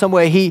somehow, some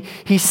way,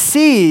 he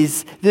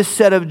sees this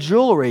set of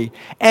jewelry,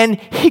 and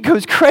he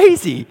goes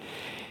crazy.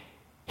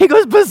 He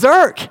goes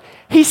berserk.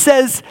 He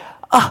says,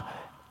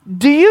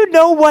 do you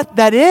know what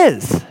that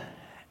is?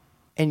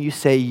 And you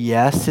say,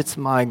 yes, it's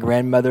my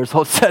grandmother's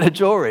whole set of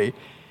jewelry.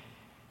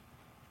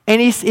 And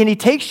he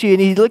takes you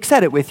and he looks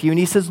at it with you and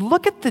he says,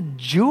 look at the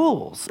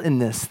jewels in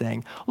this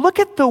thing. Look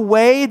at the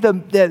way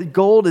the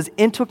gold is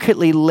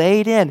intricately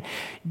laid in.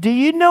 Do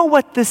you know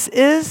what this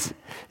is?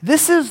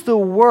 This is the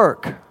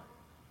work.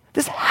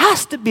 This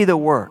has to be the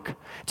work.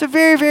 It's a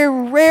very,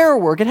 very rare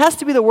work. It has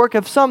to be the work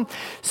of some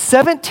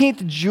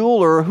 17th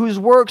jeweler whose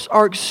works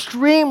are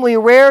extremely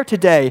rare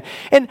today.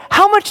 And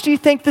how much do you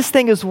think this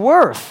thing is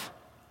worth?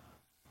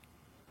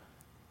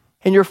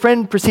 And your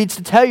friend proceeds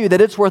to tell you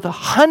that it's worth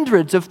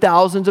hundreds of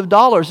thousands of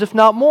dollars, if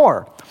not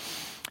more.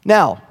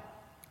 Now,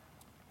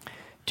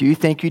 do you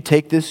think you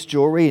take this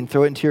jewelry and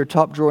throw it into your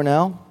top drawer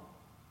now?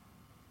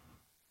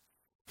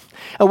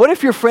 And what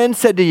if your friend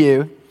said to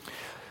you,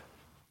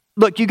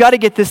 look, you got to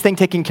get this thing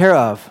taken care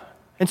of.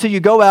 And so you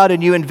go out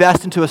and you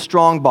invest into a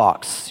strong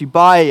box. You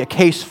buy a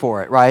case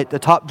for it, right? The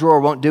top drawer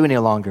won't do any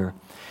longer.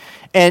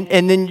 And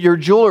then your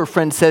jeweler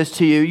friend says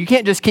to you, you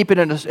can't just keep it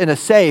in a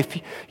safe.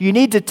 You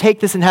need to take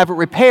this and have it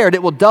repaired.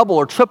 It will double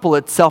or triple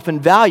itself in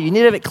value. You need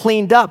to have it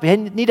cleaned up. You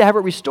need to have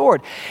it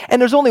restored.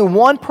 And there's only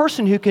one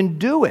person who can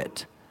do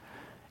it.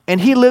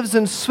 And he lives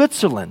in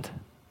Switzerland.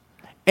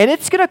 And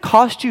it's going to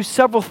cost you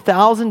several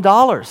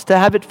 $1,000s to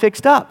have it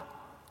fixed up.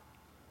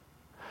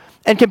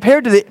 And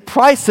compared to the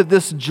price of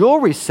this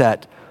jewelry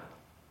set,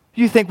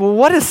 you think, well,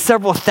 what is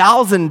several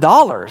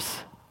 $1,000s?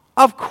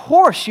 Of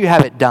course you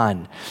have it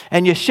done.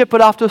 And you ship it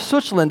off to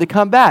Switzerland to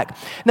come back.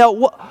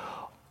 Now,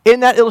 in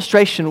that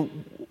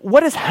illustration,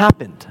 what has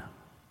happened?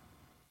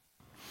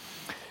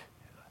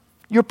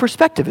 Your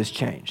perspective has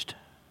changed.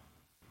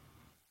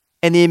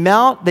 And the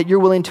amount that you're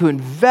willing to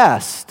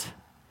invest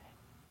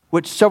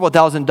which several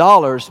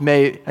 $1,000s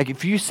may, like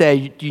if you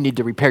say you need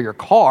to repair your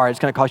car, it's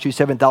going to cost you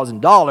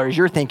 $7,000,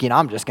 you're thinking,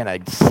 I'm just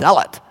going to sell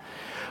it.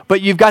 But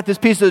you've got this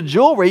piece of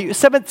jewelry,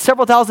 several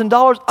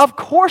 $1,000s, of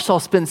course I'll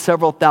spend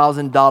several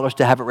 $1,000s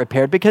to have it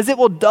repaired because it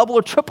will double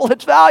or triple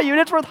its value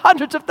and it's worth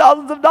hundreds of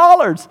thousands of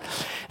dollars.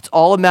 It's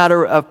all a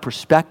matter of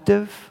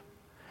perspective,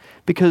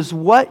 because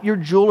what your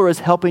jeweler is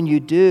helping you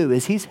do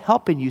is he's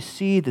helping you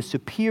see the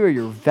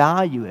superior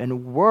value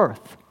and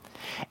worth.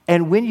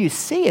 And when you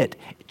see it,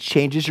 it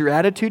changes your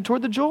attitude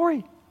toward the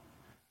jewelry.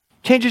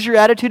 Changes your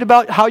attitude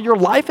about how your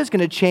life is going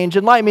to change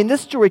in life. I mean,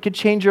 this jewelry could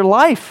change your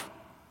life.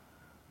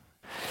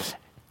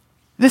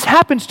 This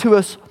happens to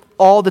us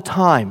all the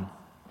time.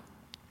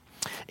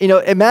 You know,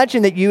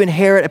 imagine that you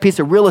inherit a piece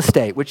of real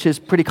estate, which is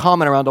pretty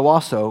common around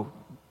Owasso.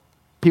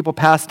 People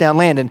pass down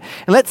land. And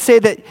let's say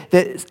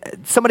that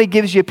somebody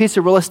gives you a piece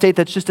of real estate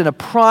that's just in a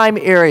prime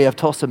area of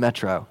Tulsa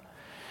Metro.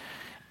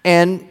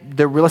 And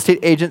the real estate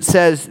agent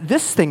says,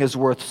 this thing is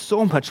worth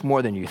so much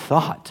more than you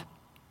thought.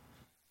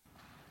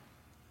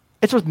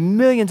 It's worth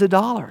millions of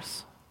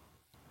dollars.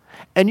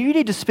 And you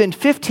need to spend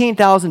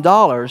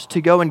 $15,000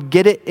 to go and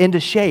get it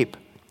into shape.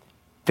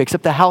 Fix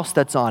up the house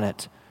that's on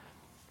it.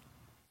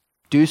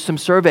 Do some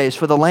surveys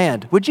for the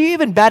land. Would you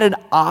even bat an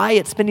eye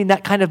at spending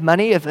that kind of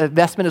money if an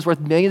investment is worth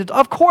millions?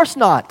 Of course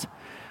not.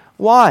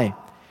 Why?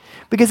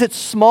 Because it's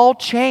small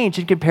change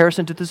in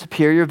comparison to the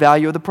superior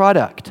value of the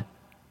product.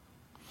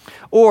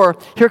 Or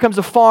here comes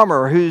a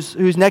farmer who's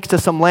next to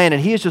some land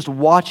and he is just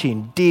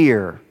watching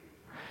deer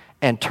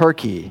and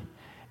turkey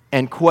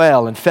and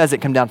quail and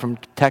pheasant come down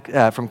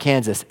from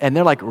Kansas, and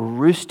they're like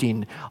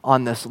roosting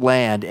on this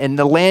land. And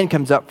the land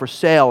comes up for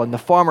sale, and the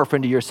farmer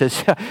friend of yours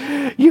says,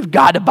 you've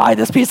got to buy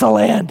this piece of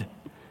land.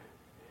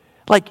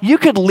 Like, you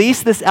could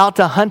lease this out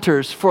to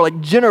hunters for like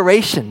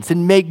generations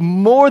and make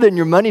more than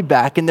your money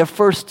back in the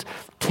first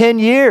 10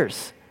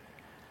 years.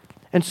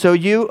 And so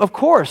you, of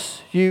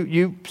course,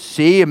 you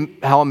see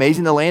how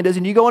amazing the land is,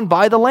 and you go and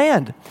buy the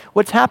land.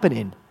 What's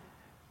happening?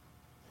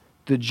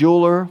 The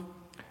jeweler,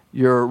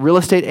 your real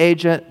estate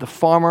agent, the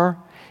farmer,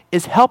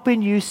 is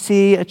helping you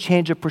see a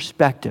change of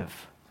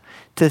perspective,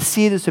 to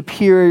see the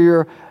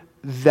superior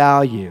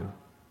value.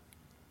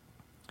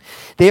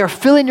 They are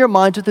filling your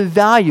minds with the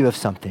value of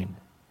something.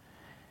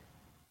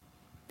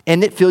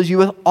 And it fills you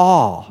with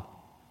awe.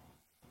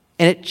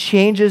 And it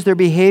changes their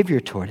behavior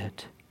toward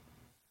it.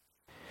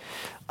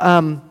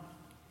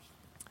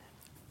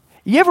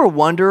 You ever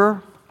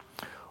wonder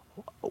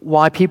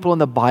why people in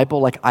the Bible,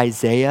 like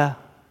Isaiah,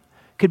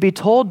 could be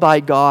told by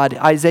God,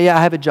 Isaiah,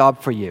 I have a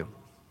job for you.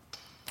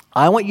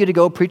 I want you to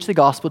go preach the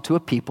gospel to a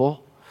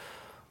people.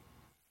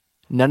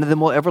 None of them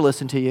will ever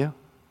listen to you.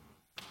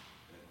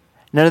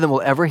 None of them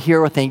will ever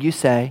hear a thing you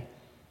say.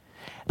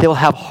 They will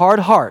have hard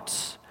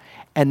hearts,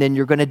 and then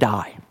you're going to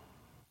die.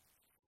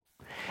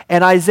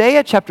 And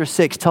Isaiah chapter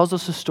 6 tells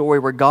us a story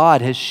where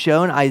God has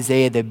shown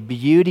Isaiah the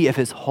beauty of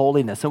his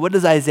holiness. And what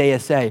does Isaiah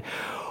say?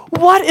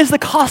 What is the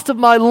cost of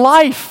my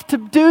life to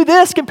do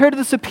this compared to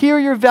the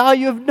superior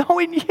value of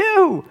knowing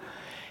you?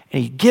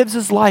 And he gives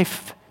his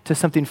life to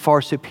something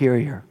far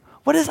superior.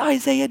 What is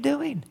Isaiah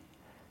doing?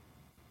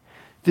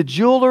 The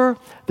jeweler,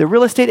 the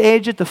real estate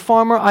agent, the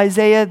farmer,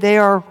 Isaiah, they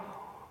are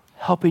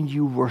helping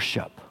you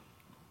worship.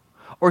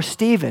 Or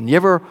Stephen. You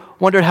ever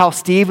wondered how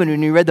Stephen,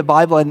 when you read the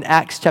Bible in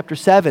Acts chapter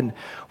 7,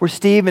 where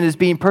Stephen is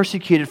being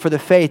persecuted for the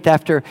faith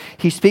after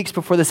he speaks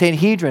before the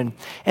Sanhedrin,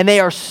 and they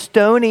are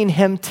stoning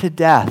him to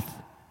death.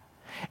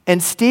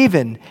 And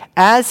Stephen,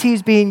 as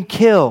he's being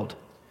killed,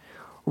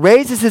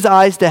 raises his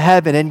eyes to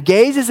heaven and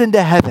gazes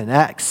into heaven,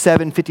 Acts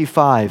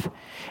 7:55.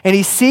 And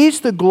he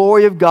sees the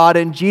glory of God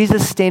and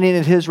Jesus standing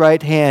at his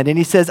right hand. And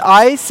he says,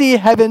 I see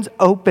heavens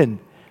open.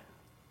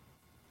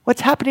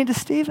 What's happening to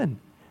Stephen?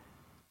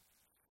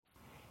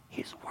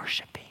 He's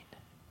worshiping.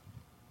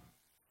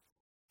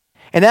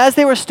 And as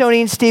they were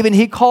stoning Stephen,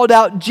 he called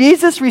out,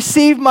 Jesus,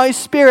 receive my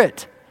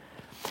spirit.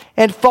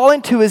 And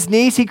falling to his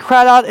knees, he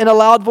cried out in a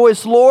loud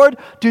voice, Lord,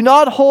 do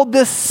not hold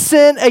this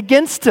sin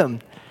against him.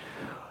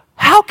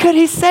 How could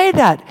he say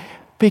that?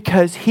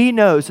 Because he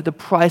knows that the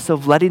price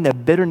of letting the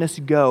bitterness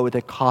go at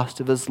the cost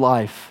of his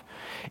life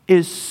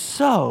is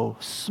so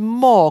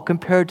small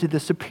compared to the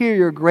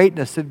superior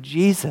greatness of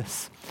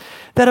Jesus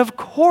that of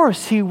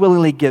course he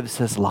willingly gives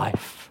his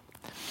life.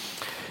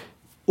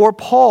 Or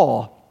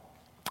Paul,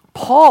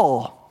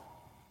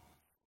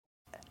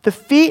 the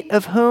feet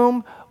of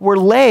whom were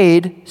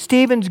laid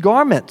Stephen's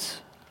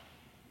garments.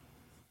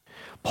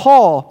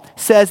 Paul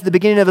says at the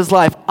beginning of his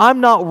life, I'm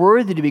not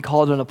worthy to be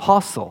called an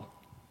apostle.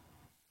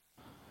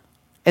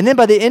 And then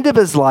by the end of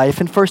his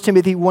life, in 1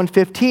 Timothy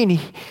 1:15,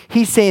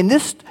 he's saying,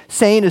 this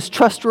saying is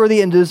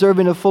trustworthy and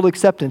deserving of full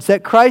acceptance,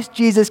 that Christ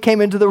Jesus came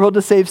into the world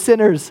to save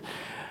sinners,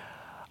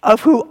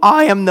 of whom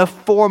I am the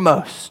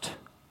foremost.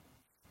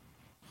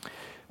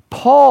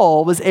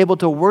 Paul was able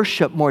to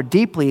worship more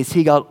deeply as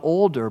he got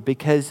older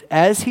because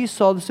as he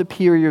saw the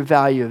superior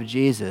value of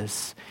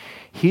Jesus,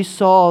 he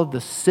saw the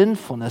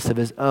sinfulness of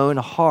his own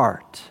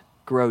heart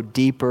grow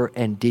deeper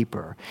and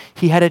deeper.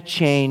 He had a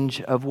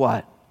change of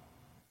what?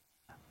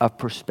 Of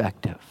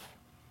perspective.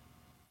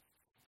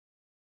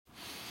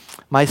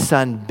 My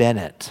son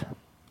Bennett,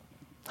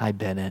 hi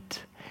Bennett,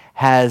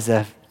 has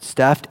a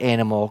stuffed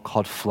animal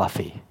called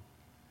Fluffy.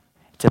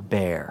 It's a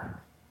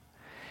bear.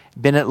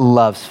 Bennett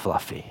loves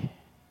Fluffy.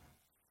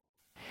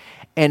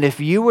 And if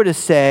you were to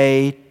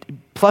say,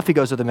 Fluffy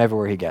goes with him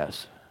everywhere he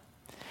goes.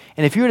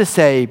 And if you were to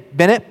say,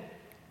 Bennett,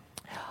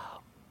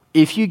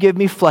 if you give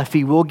me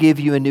Fluffy, we'll give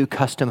you a new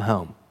custom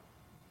home.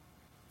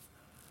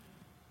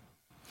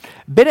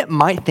 Bennett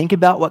might think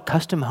about what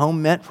custom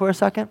home meant for a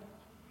second.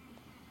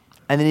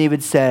 And then he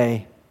would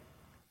say,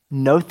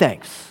 no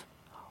thanks,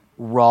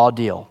 raw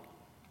deal.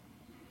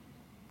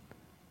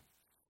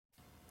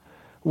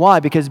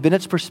 Why? Because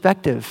Bennett's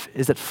perspective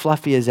is that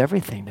Fluffy is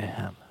everything to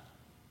him.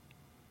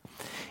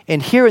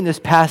 And here in this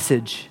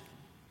passage,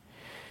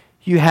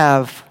 you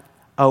have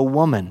a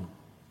woman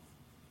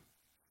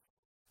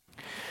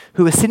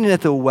who is sitting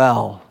at the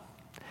well,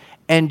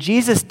 and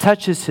Jesus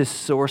touches his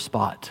sore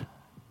spot,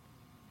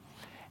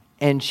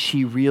 and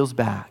she reels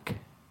back.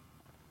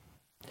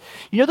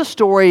 You know the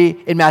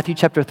story in Matthew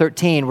chapter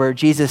 13 where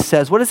Jesus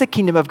says, what is the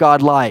kingdom of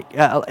God like?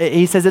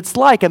 He says, it's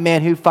like a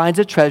man who finds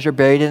a treasure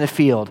buried in a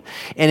field.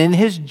 And in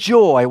his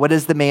joy, what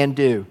does the man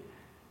do?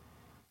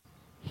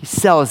 He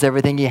sells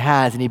everything he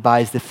has and he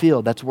buys the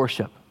field. That's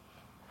worship.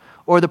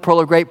 Or the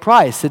pearl of great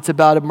price. It's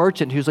about a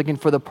merchant who's looking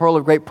for the pearl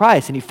of great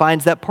price and he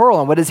finds that pearl.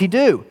 And what does he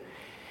do?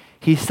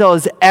 He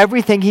sells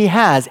everything he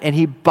has and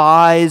he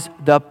buys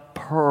the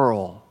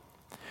pearl.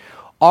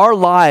 Our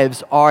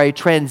lives are a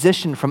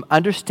transition from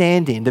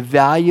understanding the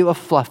value of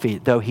Fluffy,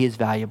 though he is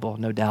valuable,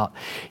 no doubt,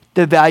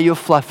 the value of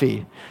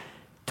Fluffy,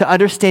 to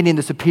understanding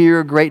the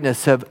superior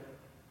greatness of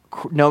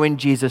knowing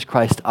Jesus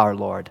Christ our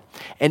Lord.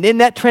 And in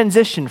that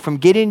transition from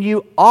getting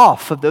you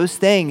off of those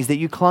things that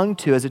you clung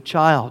to as a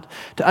child,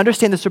 to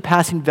understand the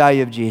surpassing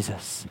value of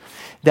Jesus,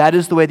 that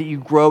is the way that you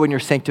grow in your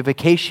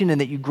sanctification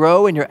and that you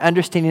grow in your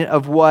understanding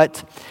of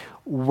what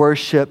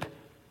worship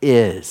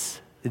is.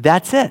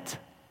 That's it.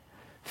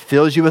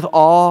 Fills you with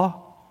awe,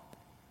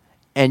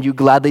 and you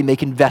gladly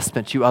make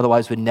investments you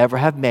otherwise would never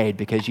have made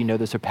because you know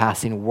the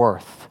surpassing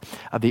worth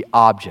of the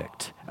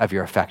object of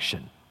your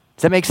affection.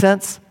 Does that make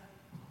sense?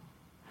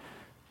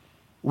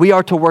 We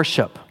are to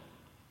worship.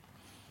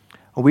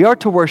 We are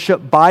to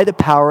worship by the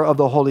power of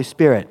the Holy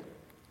Spirit.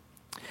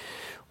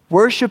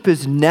 Worship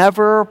is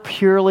never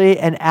purely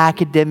an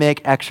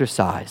academic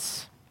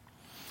exercise.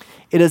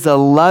 It is a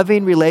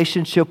loving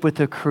relationship with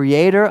the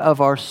Creator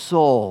of our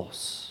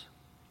souls.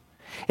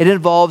 It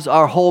involves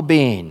our whole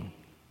being.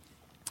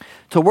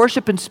 To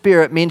worship in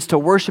spirit means to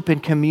worship in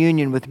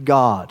communion with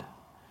God.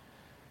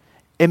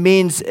 It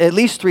means at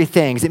least three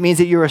things. It means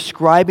that you're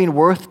ascribing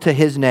worth to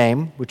His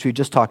name, which we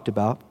just talked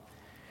about,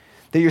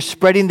 that you're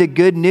spreading the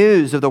good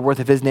news of the worth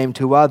of His name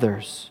to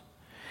others,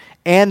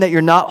 and that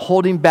you're not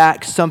holding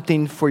back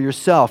something for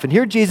yourself. And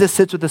here Jesus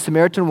sits with the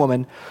Samaritan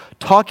woman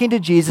talking to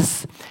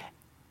Jesus,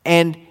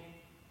 and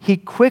He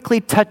quickly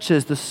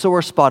touches the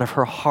sore spot of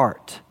her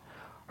heart,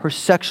 her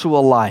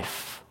sexual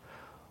life,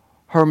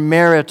 her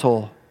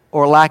marital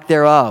or lack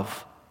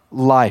thereof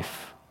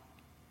life.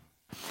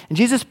 And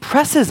Jesus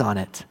presses on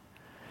it.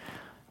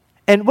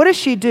 And what does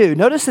she do?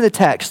 Notice in the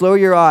text, lower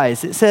your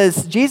eyes. It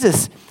says,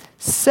 Jesus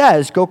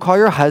says, go call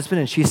your husband.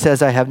 And she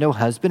says, I have no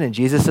husband. And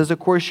Jesus says, of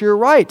course, you're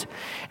right.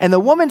 And the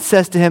woman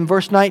says to him,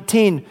 verse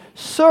 19,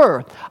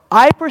 Sir,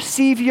 I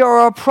perceive you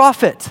are a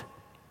prophet.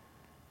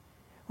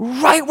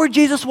 Right where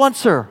Jesus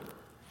wants her.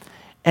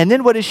 And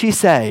then what does she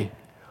say?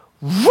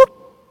 Whoop!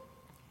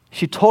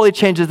 She totally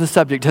changes the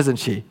subject, doesn't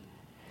she?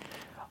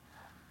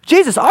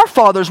 Jesus, our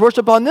fathers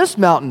worship on this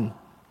mountain,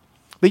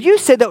 but you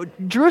say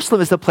that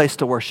Jerusalem is the place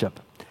to worship.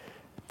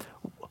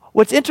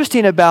 What's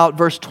interesting about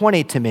verse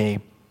 20 to me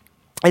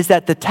is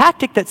that the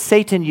tactic that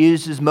Satan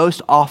uses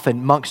most often,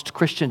 amongst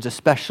Christians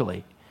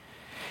especially,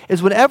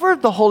 is whenever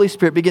the Holy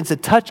Spirit begins to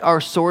touch our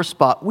sore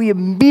spot, we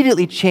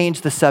immediately change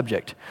the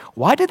subject.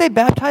 Why did they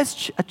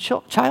baptize a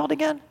child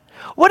again?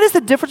 What is the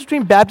difference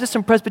between Baptists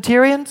and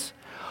Presbyterians?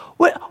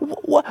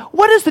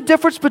 What is the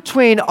difference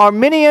between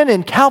Arminian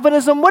and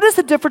Calvinism? What is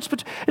the difference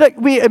between,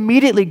 we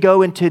immediately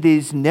go into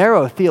these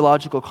narrow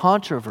theological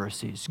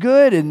controversies,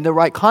 good in the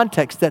right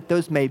context that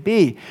those may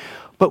be,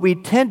 but we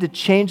tend to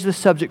change the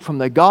subject from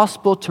the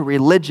gospel to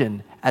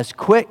religion as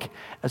quick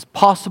as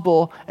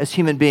possible as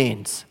human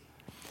beings.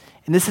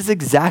 And this is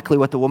exactly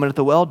what the woman at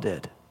the well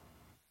did.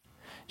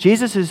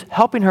 Jesus is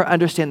helping her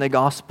understand the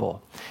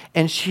gospel,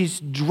 and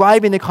she's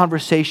driving the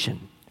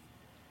conversation.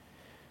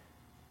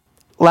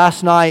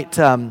 Last night,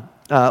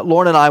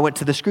 Lauren and I went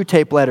to the Screw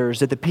Tape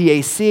Letters at the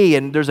PAC,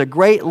 and there's a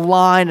great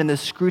line in the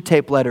Screw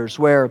Tape Letters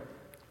where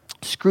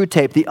Screw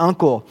Tape, the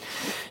uncle,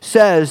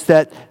 says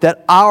that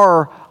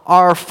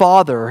our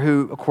father,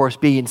 who, of course,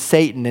 being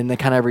Satan in the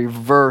kind of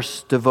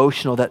reverse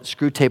devotional that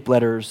Screw Tape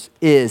Letters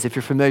is, if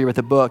you're familiar with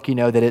the book, you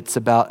know that it's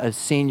about a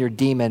senior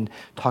demon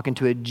talking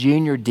to a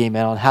junior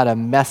demon on how to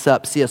mess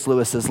up C.S.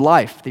 Lewis's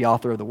life, the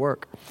author of the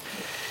work.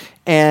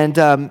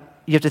 And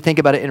you have to think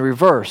about it in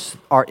reverse.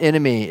 Our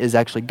enemy is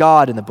actually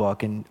God in the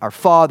book, and our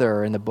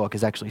father in the book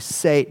is actually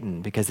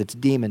Satan because it's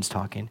demons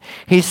talking.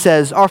 He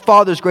says, our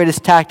father's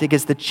greatest tactic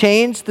is to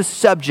change the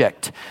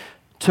subject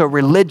to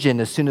religion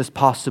as soon as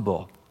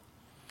possible.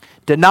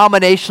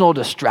 Denominational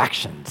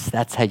distractions,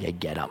 that's how you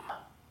get them.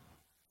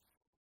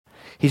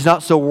 He's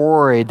not so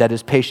worried that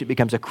his patient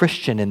becomes a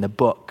Christian in the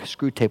book,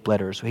 Screwtape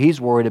Letters. What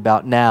he's worried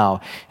about now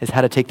is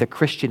how to take the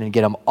Christian and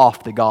get him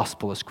off the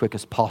gospel as quick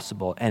as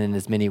possible and in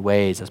as many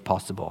ways as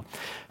possible.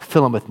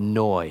 Fill him with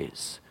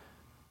noise,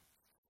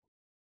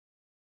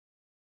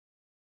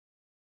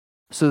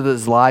 so that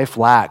his life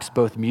lacks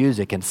both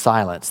music and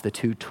silence, the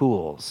two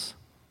tools,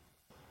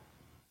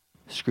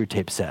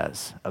 Screwtape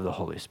says, of the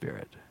Holy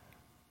Spirit.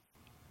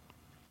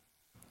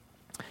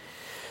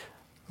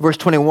 Verse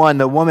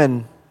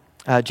 21,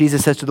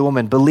 Jesus says to the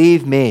woman,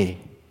 believe me,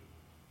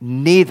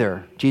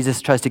 neither, Jesus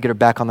tries to get her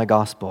back on the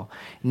gospel,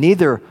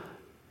 neither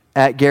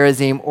at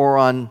Gerizim or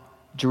on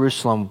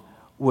Jerusalem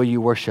will you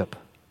worship.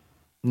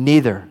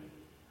 Neither,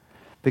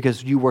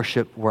 because you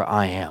worship where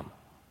I am.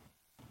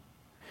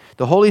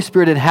 The Holy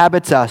Spirit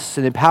inhabits us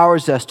and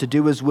empowers us to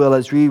do His will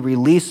as we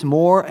release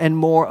more and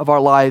more of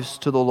our lives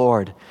to the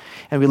Lord.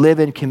 And we live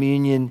in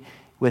communion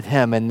with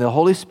Him. And the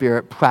Holy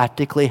Spirit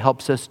practically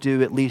helps us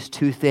do at least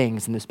two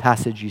things in this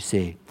passage you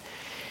see.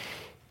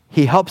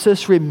 He helps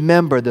us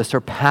remember the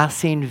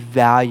surpassing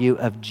value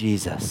of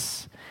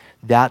Jesus.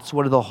 That's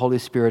one of the Holy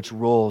Spirit's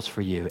roles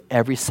for you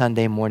every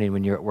Sunday morning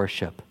when you're at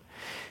worship.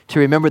 To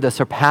remember the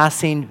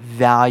surpassing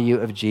value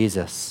of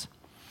Jesus.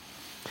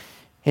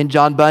 In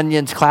John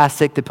Bunyan's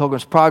classic, The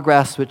Pilgrim's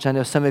Progress, which I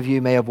know some of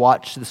you may have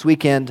watched this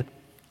weekend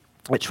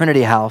at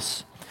Trinity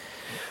House,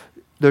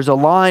 there's a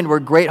line where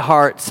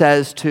Greatheart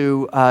says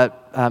to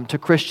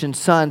Christian's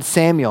son,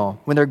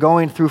 Samuel, when they're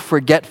going through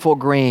Forgetful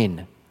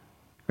Green.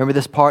 Remember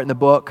this part in the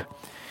book?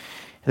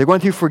 They're going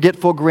through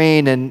Forgetful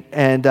Green,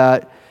 and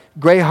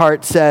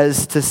Greatheart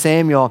says to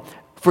Samuel,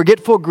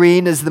 Forgetful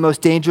Green is the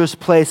most dangerous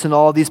place in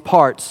all these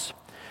parts,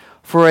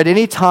 for at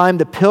any time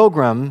the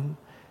pilgrim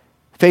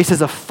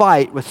faces a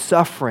fight with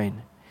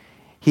suffering,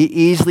 he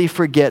easily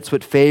forgets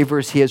what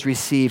favors he has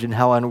received and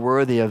how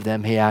unworthy of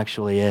them he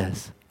actually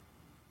is.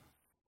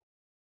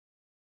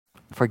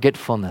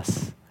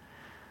 Forgetfulness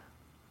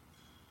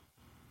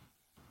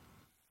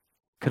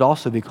could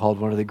also be called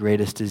one of the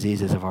greatest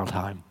diseases of our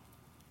time.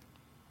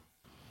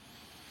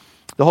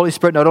 The Holy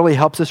Spirit not only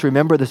helps us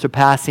remember the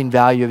surpassing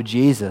value of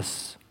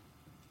Jesus,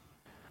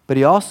 but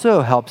He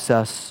also helps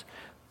us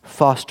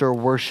foster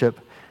worship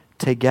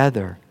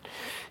together.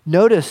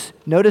 Notice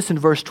in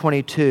verse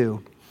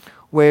 22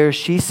 where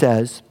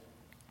Jesus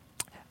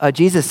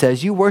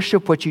says, you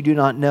worship what you do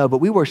not know, but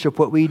we worship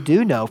what we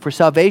do know, for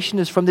salvation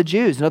is from the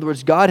Jews. In other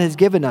words, God has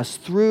given us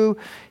through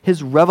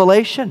His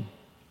revelation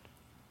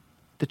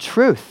the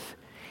truth.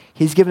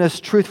 He's given us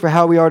truth for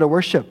how we are to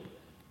worship.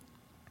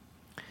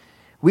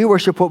 We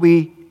worship what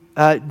we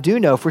do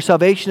know, for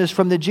salvation is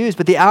from the Jews,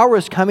 but the hour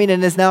is coming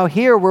and is now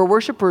here where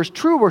worshipers,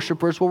 true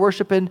worshipers, will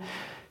worship in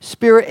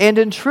spirit and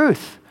in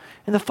truth.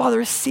 And the Father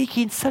is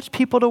seeking such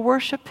people to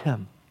worship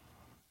Him.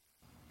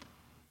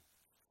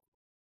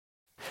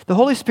 The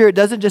Holy Spirit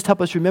doesn't just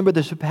help us remember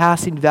the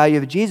surpassing value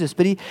of Jesus,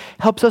 but He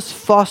helps us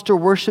foster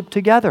worship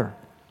together.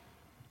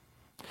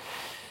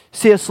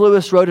 C.S.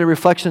 Lewis wrote in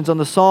Reflections on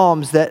the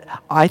Psalms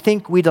that I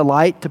think we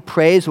delight to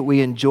praise what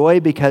we enjoy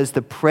because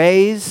the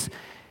praise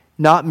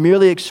not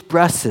merely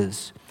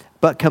expresses,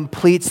 but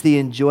completes the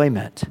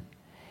enjoyment.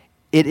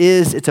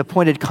 It's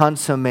appointed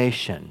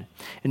consummation.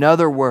 In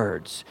other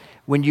words,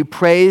 when you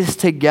praise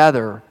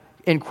together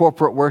in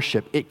corporate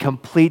worship, it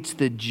completes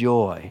the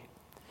joy,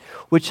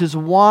 which is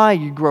why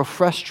you grow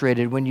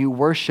frustrated when you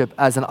worship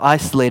as an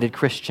isolated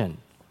Christian.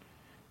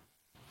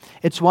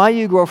 It's why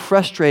you grow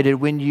frustrated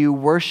when you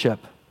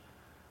worship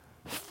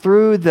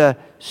through the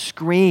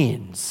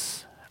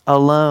screens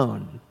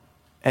alone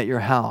at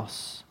your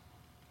house.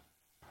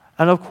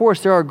 And of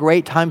course, there are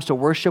great times to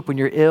worship when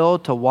you're ill,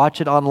 to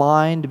watch it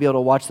online, to be able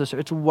to watch this.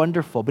 It's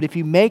wonderful. But if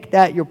you make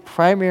that your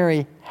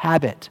primary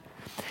habit,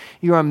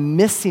 you are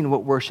missing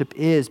what worship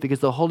is, because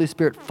the Holy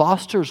Spirit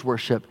fosters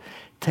worship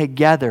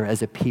together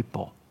as a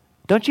people.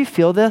 Don't you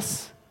feel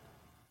this?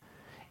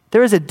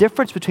 There is a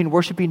difference between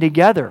worshiping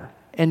together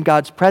in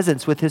God's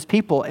presence with His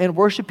people and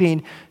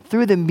worshiping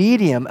through the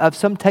medium of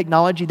some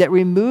technology that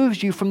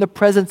removes you from the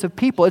presence of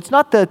people. It's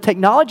not the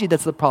technology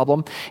that's the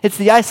problem, it's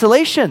the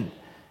isolation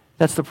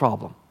that's the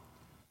problem.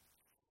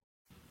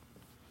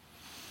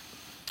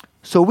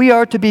 So we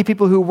are to be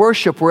people who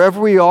worship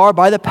wherever we are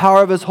by the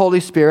power of His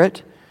Holy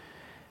Spirit.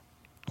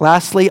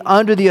 Lastly,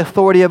 under the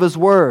authority of His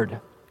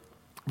Word.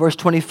 Verse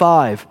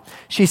 25,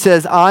 she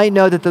says, I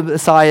know that the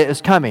Messiah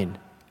is coming.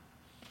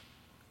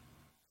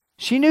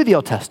 She knew the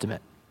Old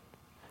Testament.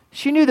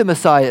 She knew the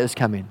Messiah is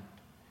coming.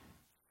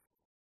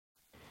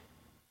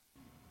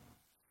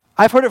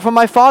 I've heard it from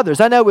my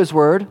fathers. I know His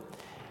Word.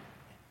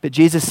 But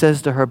Jesus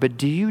says to her, but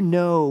do you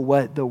know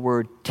what the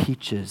Word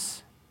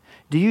teaches?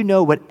 Do you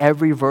know what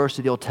every verse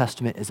of the Old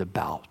Testament is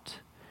about?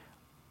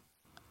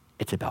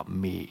 It's about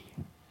me.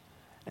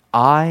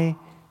 I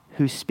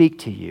who speak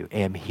to you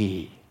am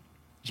He,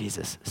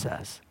 Jesus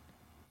says.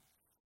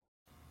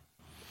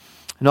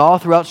 And all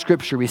throughout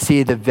Scripture, we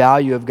see the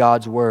value of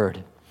God's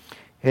Word.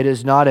 It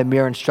is not a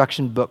mere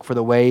instruction book for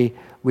the way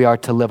we are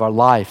to live our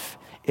life.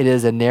 It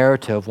is a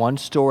narrative, one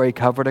story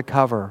cover to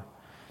cover,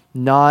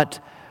 not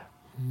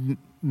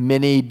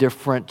many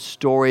different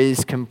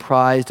stories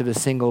comprised of a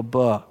single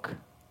book.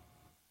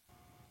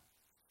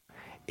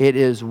 It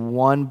is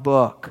one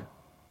book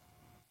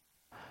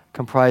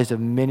comprised of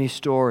many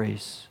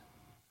stories.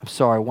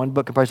 One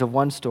book comprised of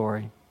one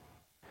story.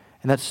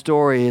 And that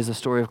story is the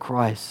story of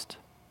Christ.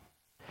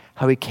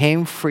 How he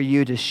came for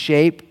you to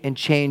shape and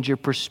change your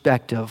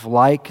perspective,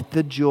 like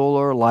the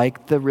jeweler,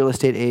 like the real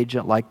estate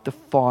agent, like the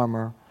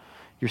farmer.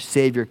 Your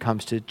Savior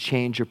comes to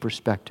change your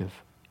perspective,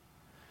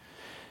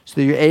 so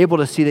that you're able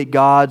to see that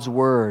God's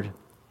Word,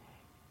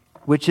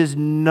 which is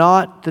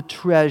not the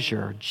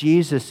treasure,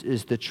 Jesus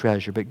is the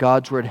treasure, but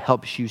God's Word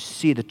helps you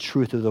see the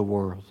truth of the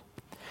world.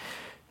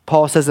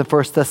 Paul says in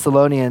 1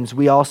 Thessalonians,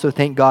 we also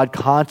thank God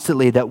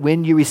constantly that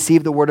when you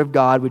received the Word of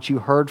God, which you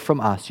heard from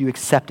us, you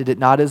accepted it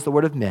not as the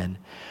word of men,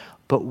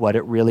 but what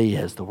it really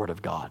is, the Word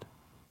of God.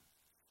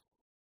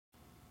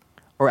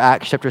 Or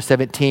Acts chapter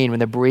 17, when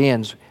the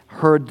Bereans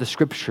heard the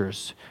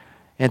Scriptures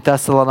in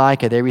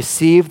Thessalonica, they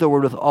received the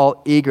Word with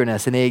all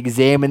eagerness, and they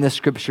examined the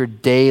Scripture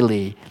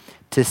daily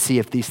to see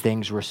if these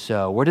things were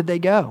so. Where did they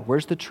go?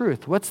 Where's the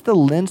truth? What's the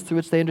lens through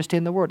which they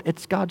understand the Word?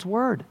 It's God's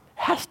Word. It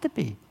has to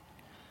be.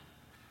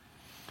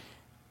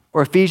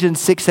 Or Ephesians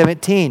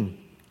 6:17.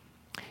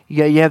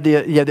 You have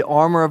the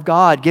armor of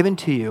God given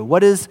to you.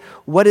 What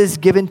is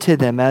given to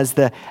them as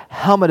the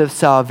helmet of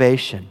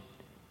salvation?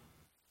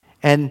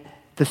 And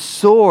the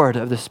sword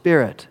of the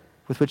Spirit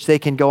with which they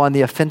can go on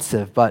the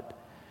offensive, but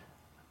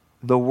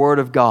the Word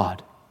of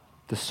God,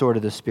 the sword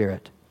of the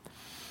Spirit.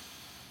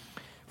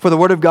 For the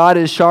Word of God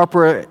is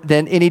sharper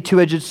than any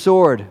two-edged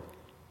sword,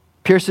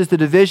 pierces the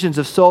divisions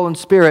of soul and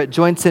spirit,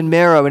 joints and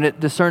marrow, and it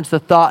discerns the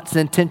thoughts and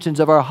intentions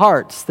of our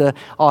hearts, the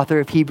author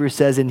of Hebrews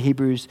says in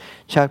Hebrews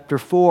chapter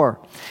 4.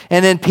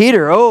 And then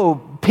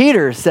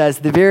Peter says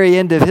at the very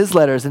end of his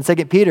letters in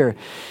 2 Peter,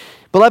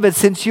 beloved,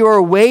 since you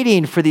are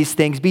waiting for these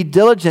things, be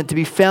diligent to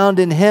be found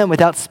in him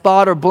without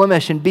spot or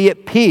blemish, and be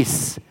at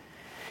peace.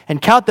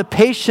 And count the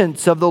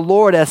patience of the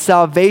Lord as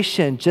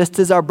salvation, just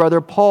as our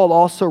brother Paul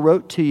also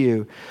wrote to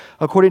you,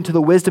 according to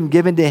the wisdom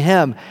given to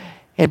him.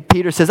 And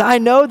Peter says, I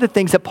know the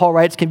things that Paul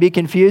writes can be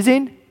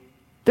confusing.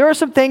 There are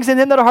some things in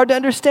him that are hard to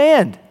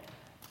understand.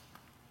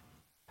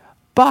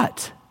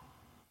 But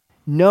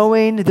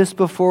knowing this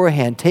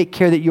beforehand, take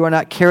care that you are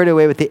not carried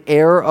away with the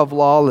error of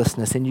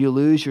lawlessness and you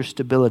lose your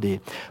stability,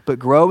 but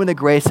grow in the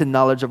grace and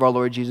knowledge of our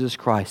Lord Jesus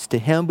Christ. To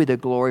him be the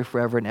glory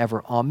forever and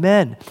ever.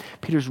 Amen.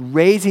 Peter's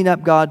raising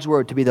up God's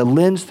Word to be the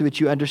lens through which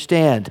you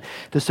understand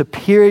the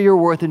superior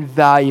worth and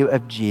value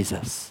of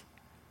Jesus.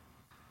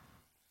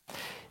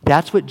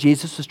 That's what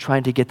Jesus was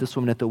trying to get this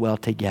woman at the well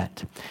to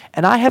get.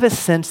 And I have a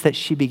sense that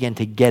she began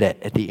to get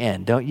it at the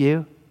end, don't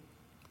you?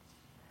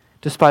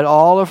 Despite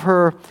all of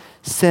her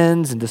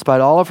sins and despite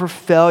all of her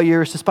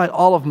failures, despite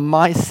all of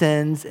my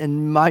sins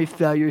and my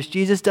failures,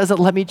 Jesus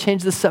doesn't let me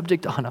change the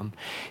subject on him.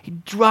 He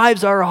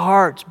drives our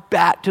hearts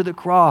back to the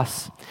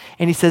cross.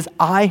 And he says,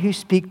 I who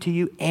speak to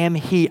you am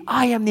he.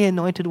 I am the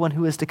anointed one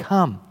who is to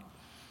come.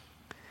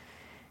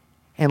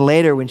 And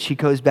later when she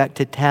goes back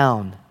to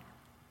town,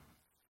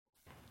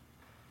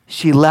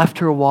 she left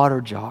her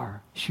water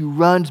jar. She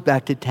runs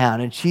back to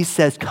town and she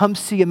says, come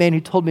see a man who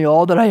told me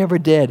all that I ever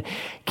did.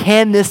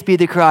 Can this be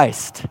the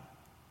Christ?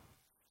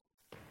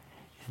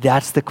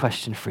 That's the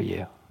question for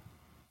you.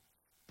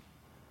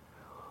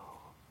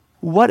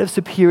 What of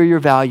superior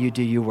value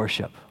do you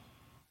worship?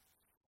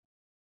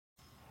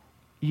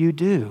 You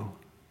do.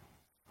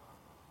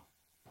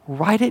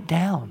 Write it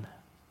down.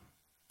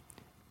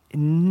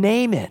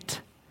 Name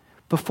it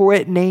before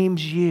it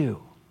names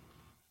you.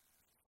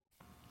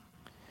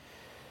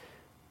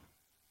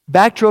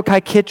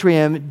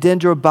 Bactriochytrium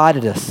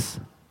dendrobatitis,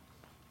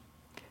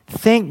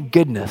 thank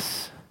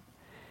goodness,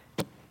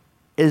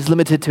 is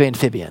limited to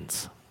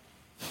amphibians.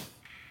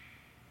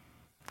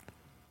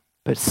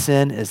 But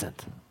sin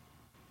isn't.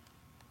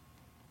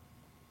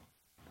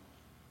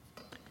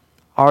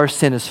 Our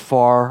sin is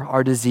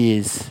our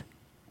disease,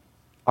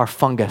 our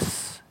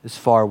fungus is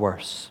far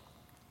worse.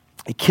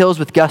 It kills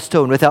with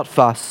gusto and without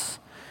fuss.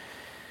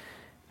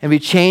 And we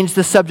change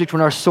the subject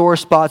when our sore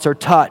spots are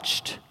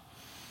touched.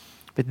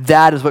 But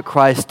that is what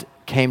Christ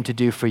came to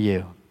do for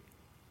you,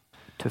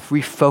 to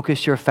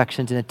refocus your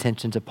affections and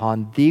attentions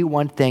upon the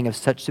one thing of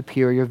such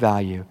superior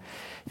value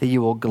that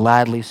you will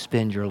gladly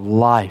spend your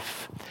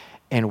life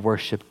in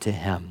worship to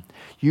him.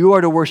 You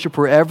are to worship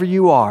wherever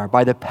you are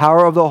by the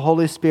power of the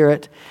Holy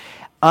Spirit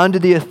under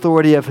the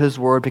authority of his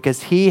word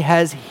because he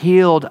has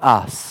healed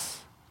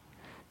us.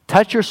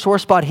 Touch your sore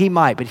spot, he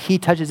might, but he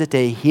touches it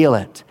to heal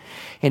it.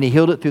 And he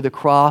healed it through the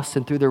cross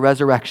and through the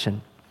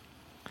resurrection.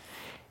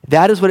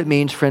 That is what it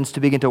means, friends, to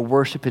begin to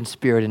worship in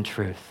spirit and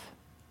truth.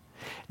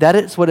 That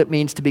is what it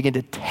means to begin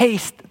to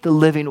taste the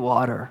living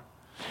water.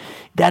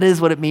 That is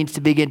what it means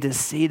to begin to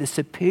see the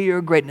superior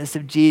greatness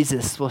of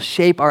Jesus will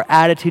shape our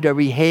attitude, our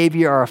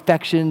behavior, our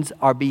affections,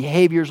 our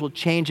behaviors will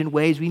change in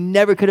ways we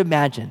never could have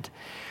imagined.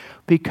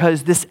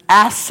 Because this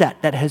asset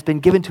that has been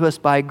given to us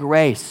by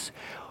grace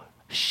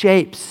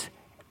shapes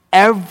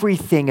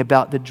everything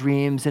about the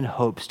dreams and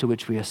hopes to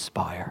which we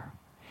aspire.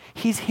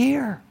 He's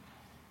here,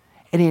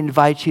 and he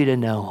invites you to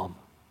know him.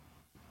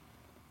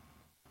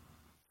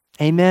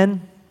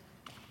 Amen?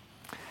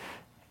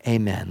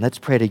 Amen. Let's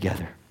pray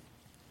together.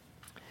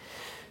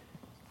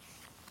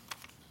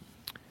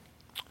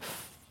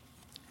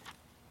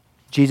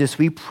 Jesus,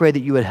 we pray that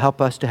you would help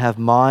us to have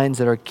minds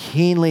that are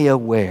keenly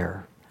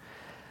aware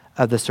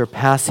of the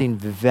surpassing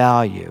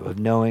value of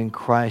knowing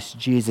Christ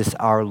Jesus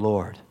our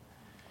Lord.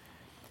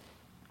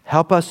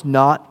 Help us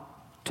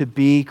not to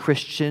be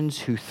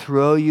Christians who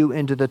throw you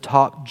into the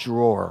top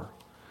drawer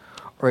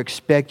or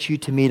expect you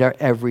to meet our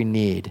every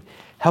need.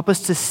 Help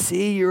us to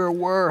see your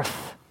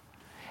worth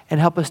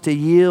and help us to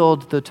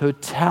yield the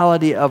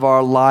totality of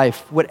our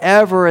life,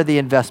 whatever the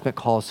investment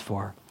calls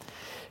for.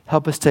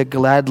 Help us to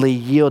gladly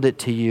yield it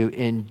to you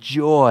in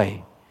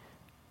joy,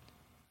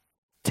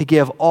 to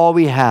give all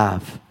we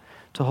have,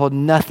 to hold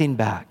nothing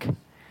back,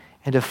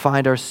 and to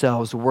find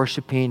ourselves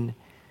worshiping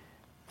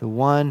the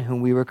one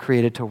whom we were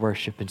created to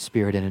worship in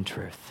spirit and in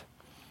truth.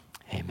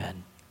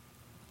 Amen.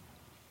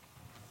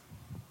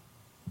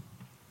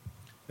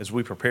 As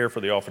we prepare for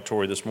the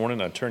offertory this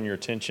morning, I turn your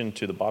attention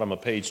to the bottom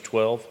of page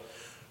 12,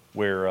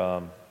 where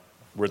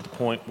we're at the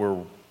point where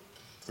we're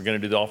going to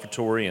do the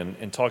offertory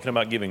and talking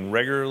about giving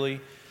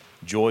regularly,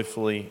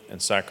 joyfully, and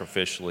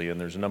sacrificially.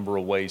 And there's a number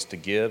of ways to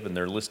give, and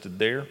they're listed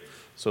there.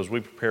 So as we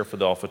prepare for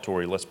the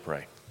offertory, let's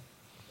pray.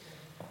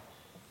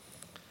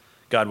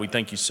 God, we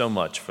thank you so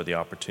much for the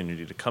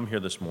opportunity to come here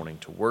this morning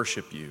to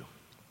worship you,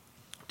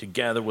 to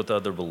gather with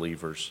other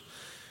believers,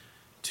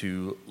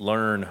 to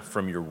learn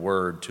from your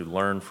word,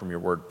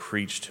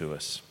 preached to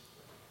us.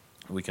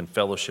 We can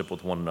fellowship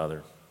with one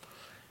another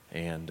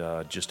and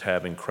just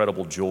have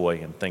incredible joy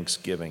and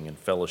thanksgiving and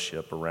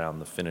fellowship around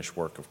the finished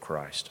work of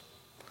Christ.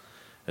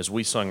 As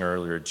we sung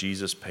earlier,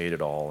 Jesus paid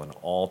it all, and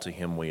all to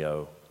him we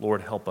owe.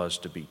 Lord, help us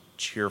to be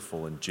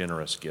cheerful and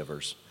generous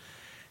givers.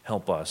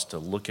 Help us to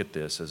look at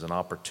this as an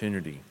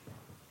opportunity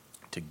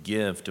to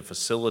give, to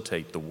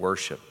facilitate the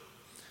worship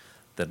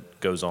that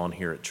goes on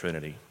here at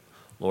Trinity.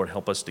 Lord,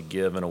 help us to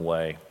give in a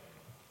way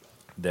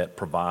that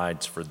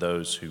provides for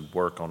those who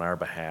work on our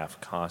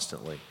behalf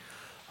constantly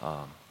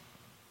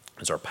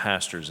as our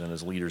pastors and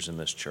as leaders in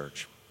this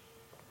church.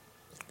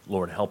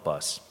 Lord, help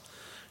us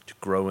to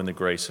grow in the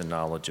grace and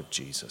knowledge of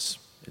Jesus.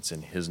 It's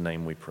in his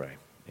name we pray.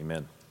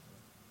 Amen.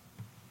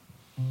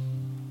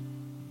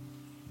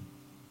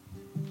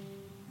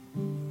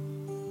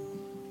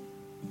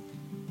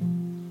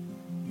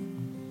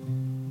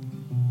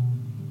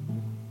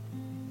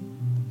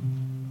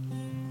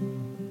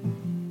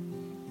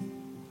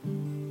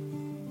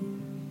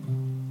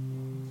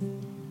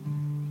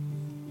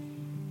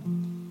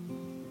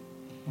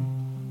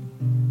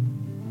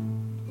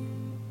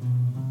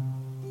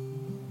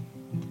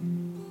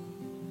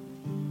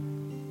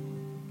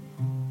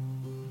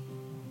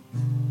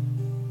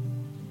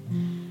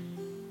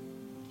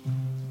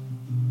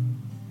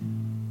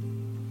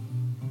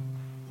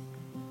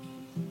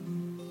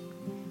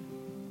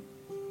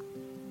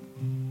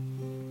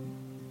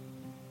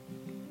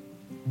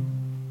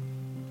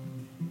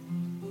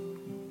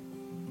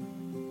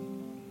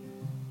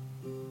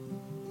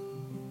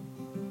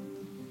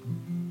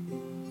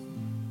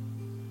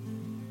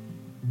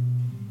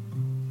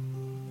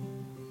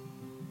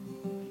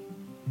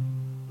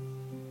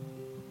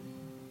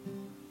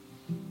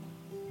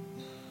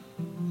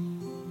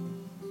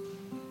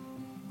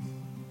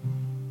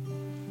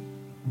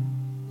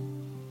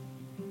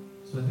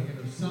 So I think I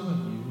know some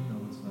of you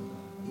know what's about to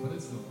happen, but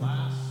it's the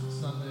last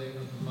Sunday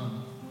of the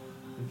month.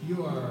 If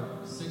you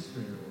are a sixth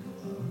grader or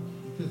below,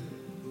 fifth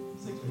grade,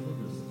 sixth grade, we'll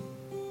go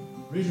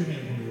sixth. Raise your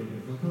hand for me real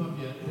quick. Don't come up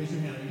yet. Raise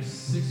your hand. Are you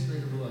sixth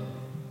grade or below?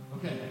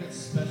 Okay, I got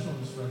special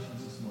instructions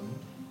this morning.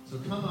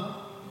 So come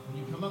up. When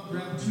you come up,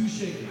 grab two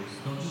shakers.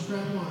 Don't just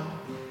grab one.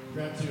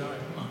 Grab two. All right,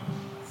 come on.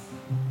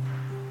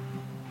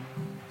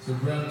 So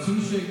grab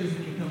two shakers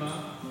when you come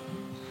up.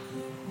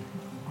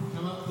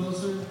 Come up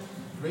closer.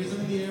 Raise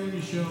them in the air when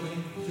you show me.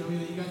 Show me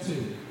that you got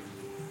two.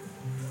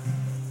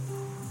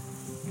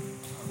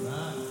 All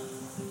right.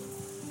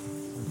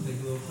 Let's take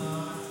a little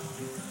time.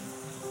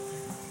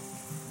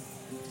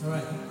 All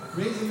right.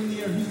 Raise them in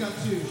the air. Who's got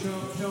two?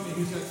 Show me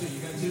who's got two.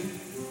 You got two?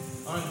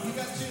 All right. If you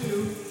got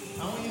two,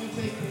 I want you to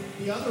take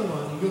the other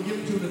one and go give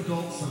it to an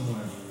adult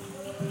somewhere.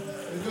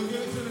 Go give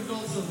it to an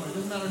adult somewhere. It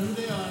doesn't matter who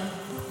they are.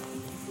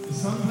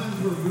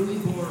 Sometimes we're really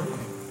boring,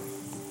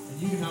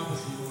 and you can help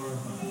us be more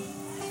fun.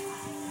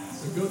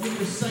 So go give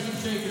your second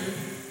shaker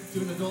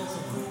to an adult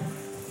somewhere.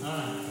 All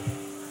right.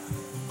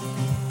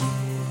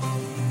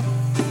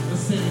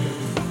 Let's stand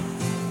together.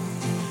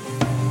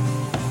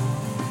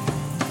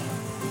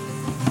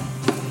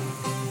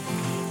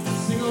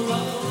 Sing a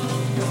lullaby.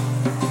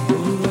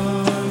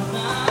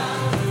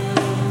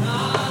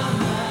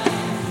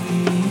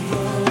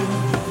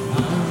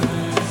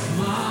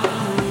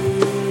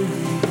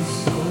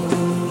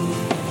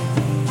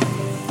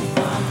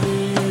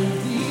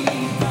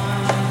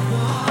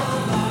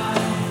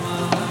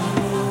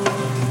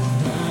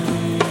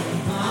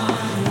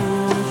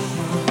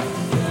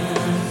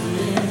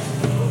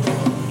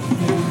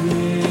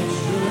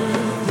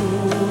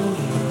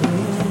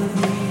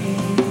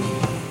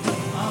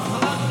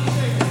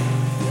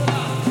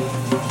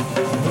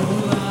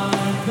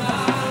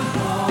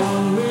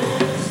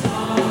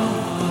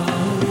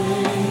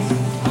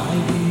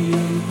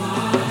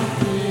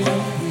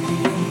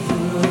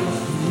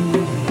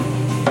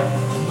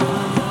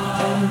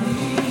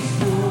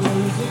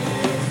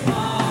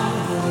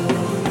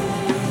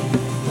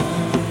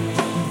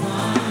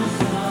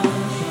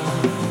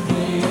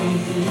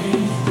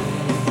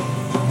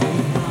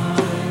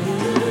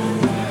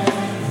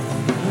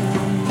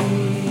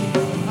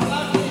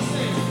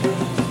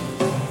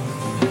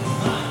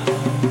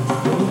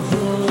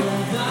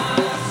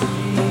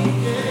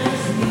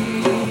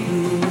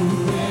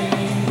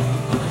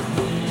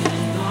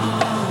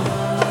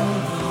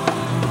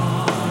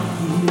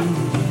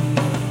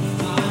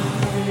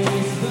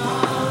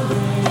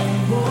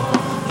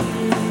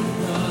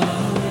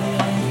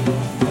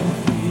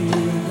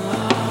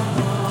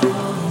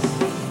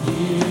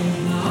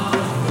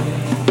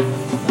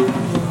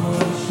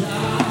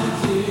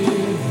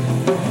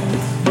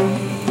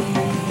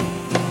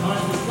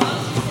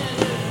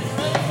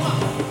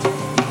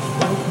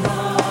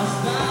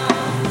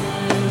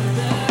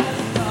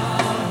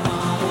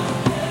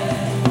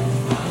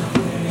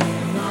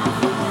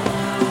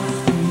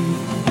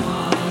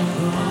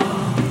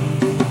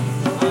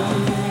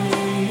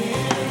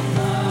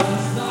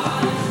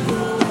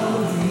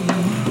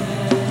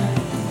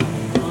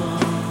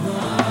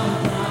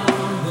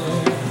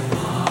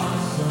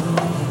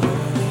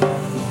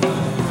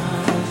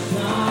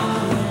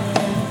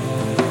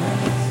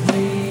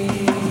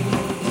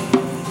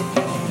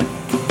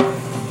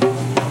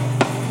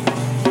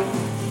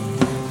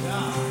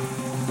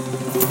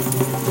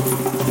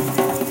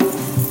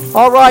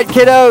 All right,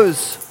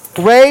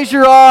 kiddos, raise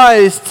your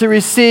eyes to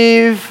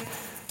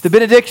receive the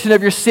benediction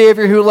of your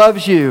Savior who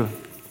loves you.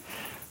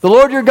 The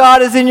Lord your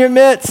God is in your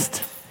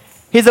midst.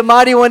 He's a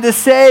mighty one to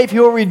save. He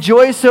will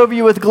rejoice over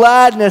you with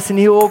gladness, and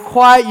he will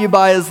quiet you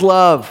by his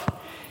love.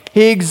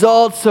 He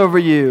exalts over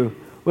you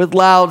with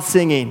loud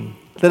singing.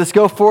 Let us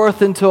go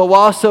forth into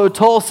Owasso,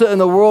 Tulsa,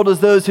 and the world as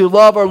those who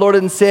love our Lord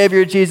and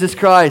Savior, Jesus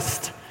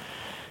Christ.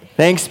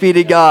 Thanks be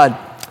to God.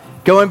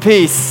 Go in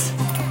peace.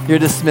 You're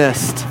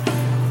dismissed.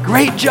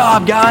 Great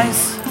job,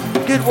 guys.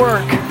 Good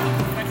work.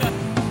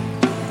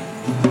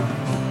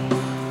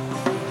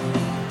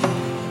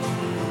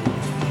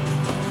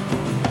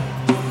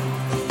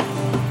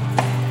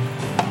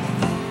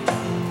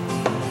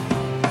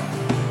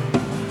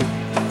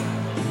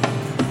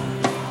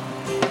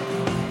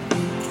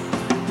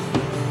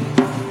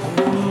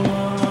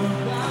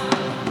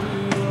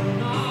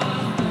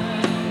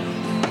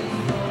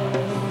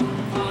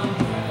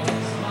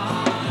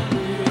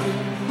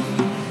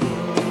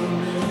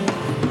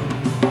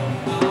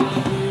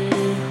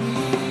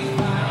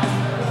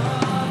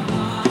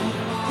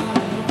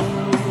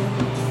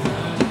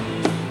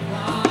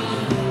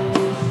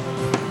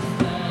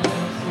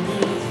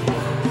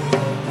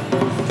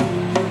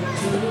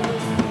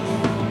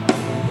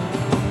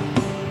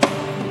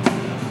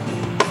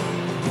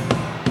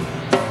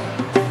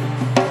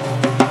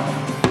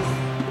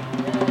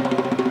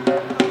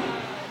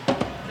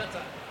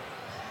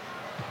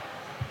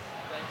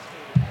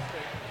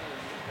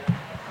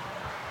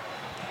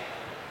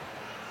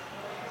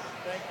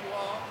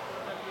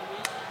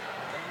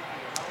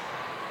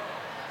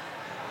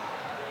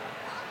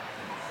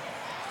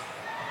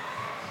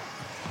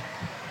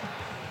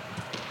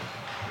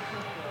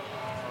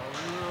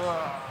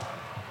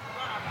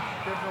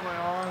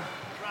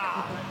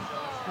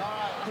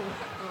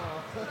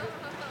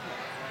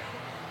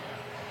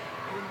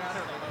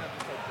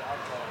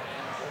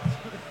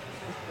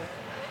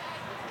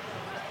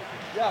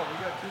 Yeah, we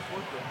got 2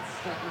 forfeits.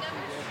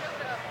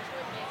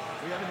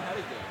 We haven't had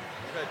a game.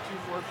 We've had 2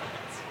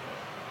 forfeits.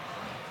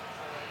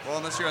 Well,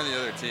 unless you're on the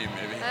other team,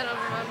 maybe. I don't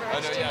remember. I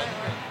know, yeah.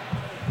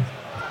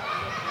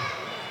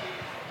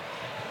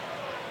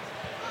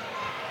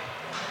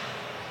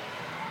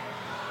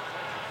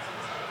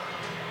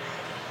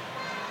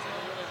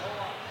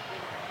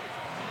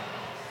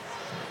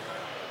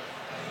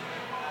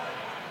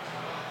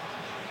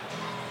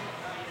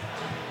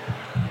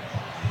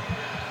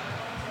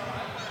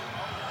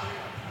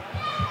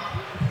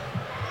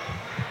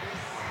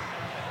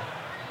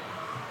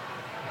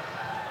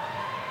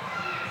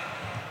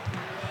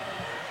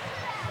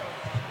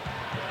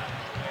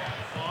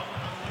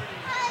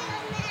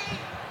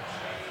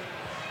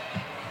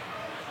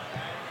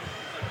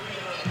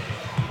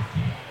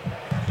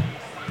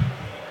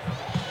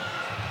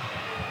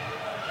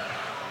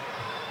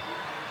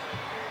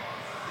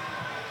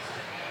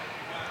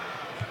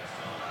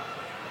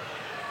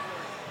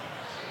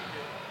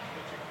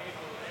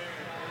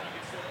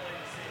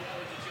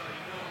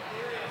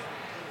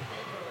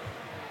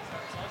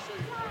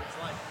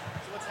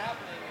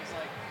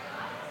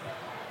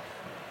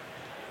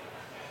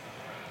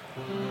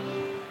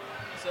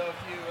 So if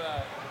you,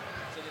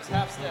 so there's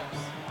half steps.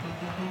 You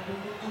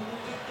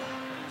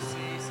C,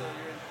 so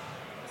you're in,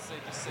 let's say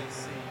just say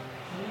C.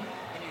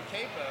 When you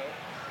capo,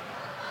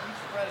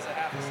 each fret is a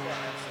half a step.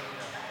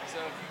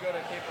 So if you go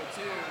to capo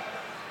 2,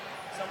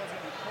 someone's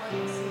going to be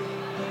playing C. And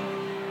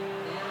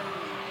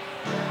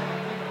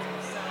you're going to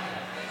be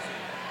sounding.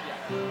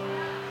 Yeah.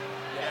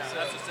 Yeah, so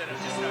that's just it. I'm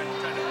just trying to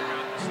figure out.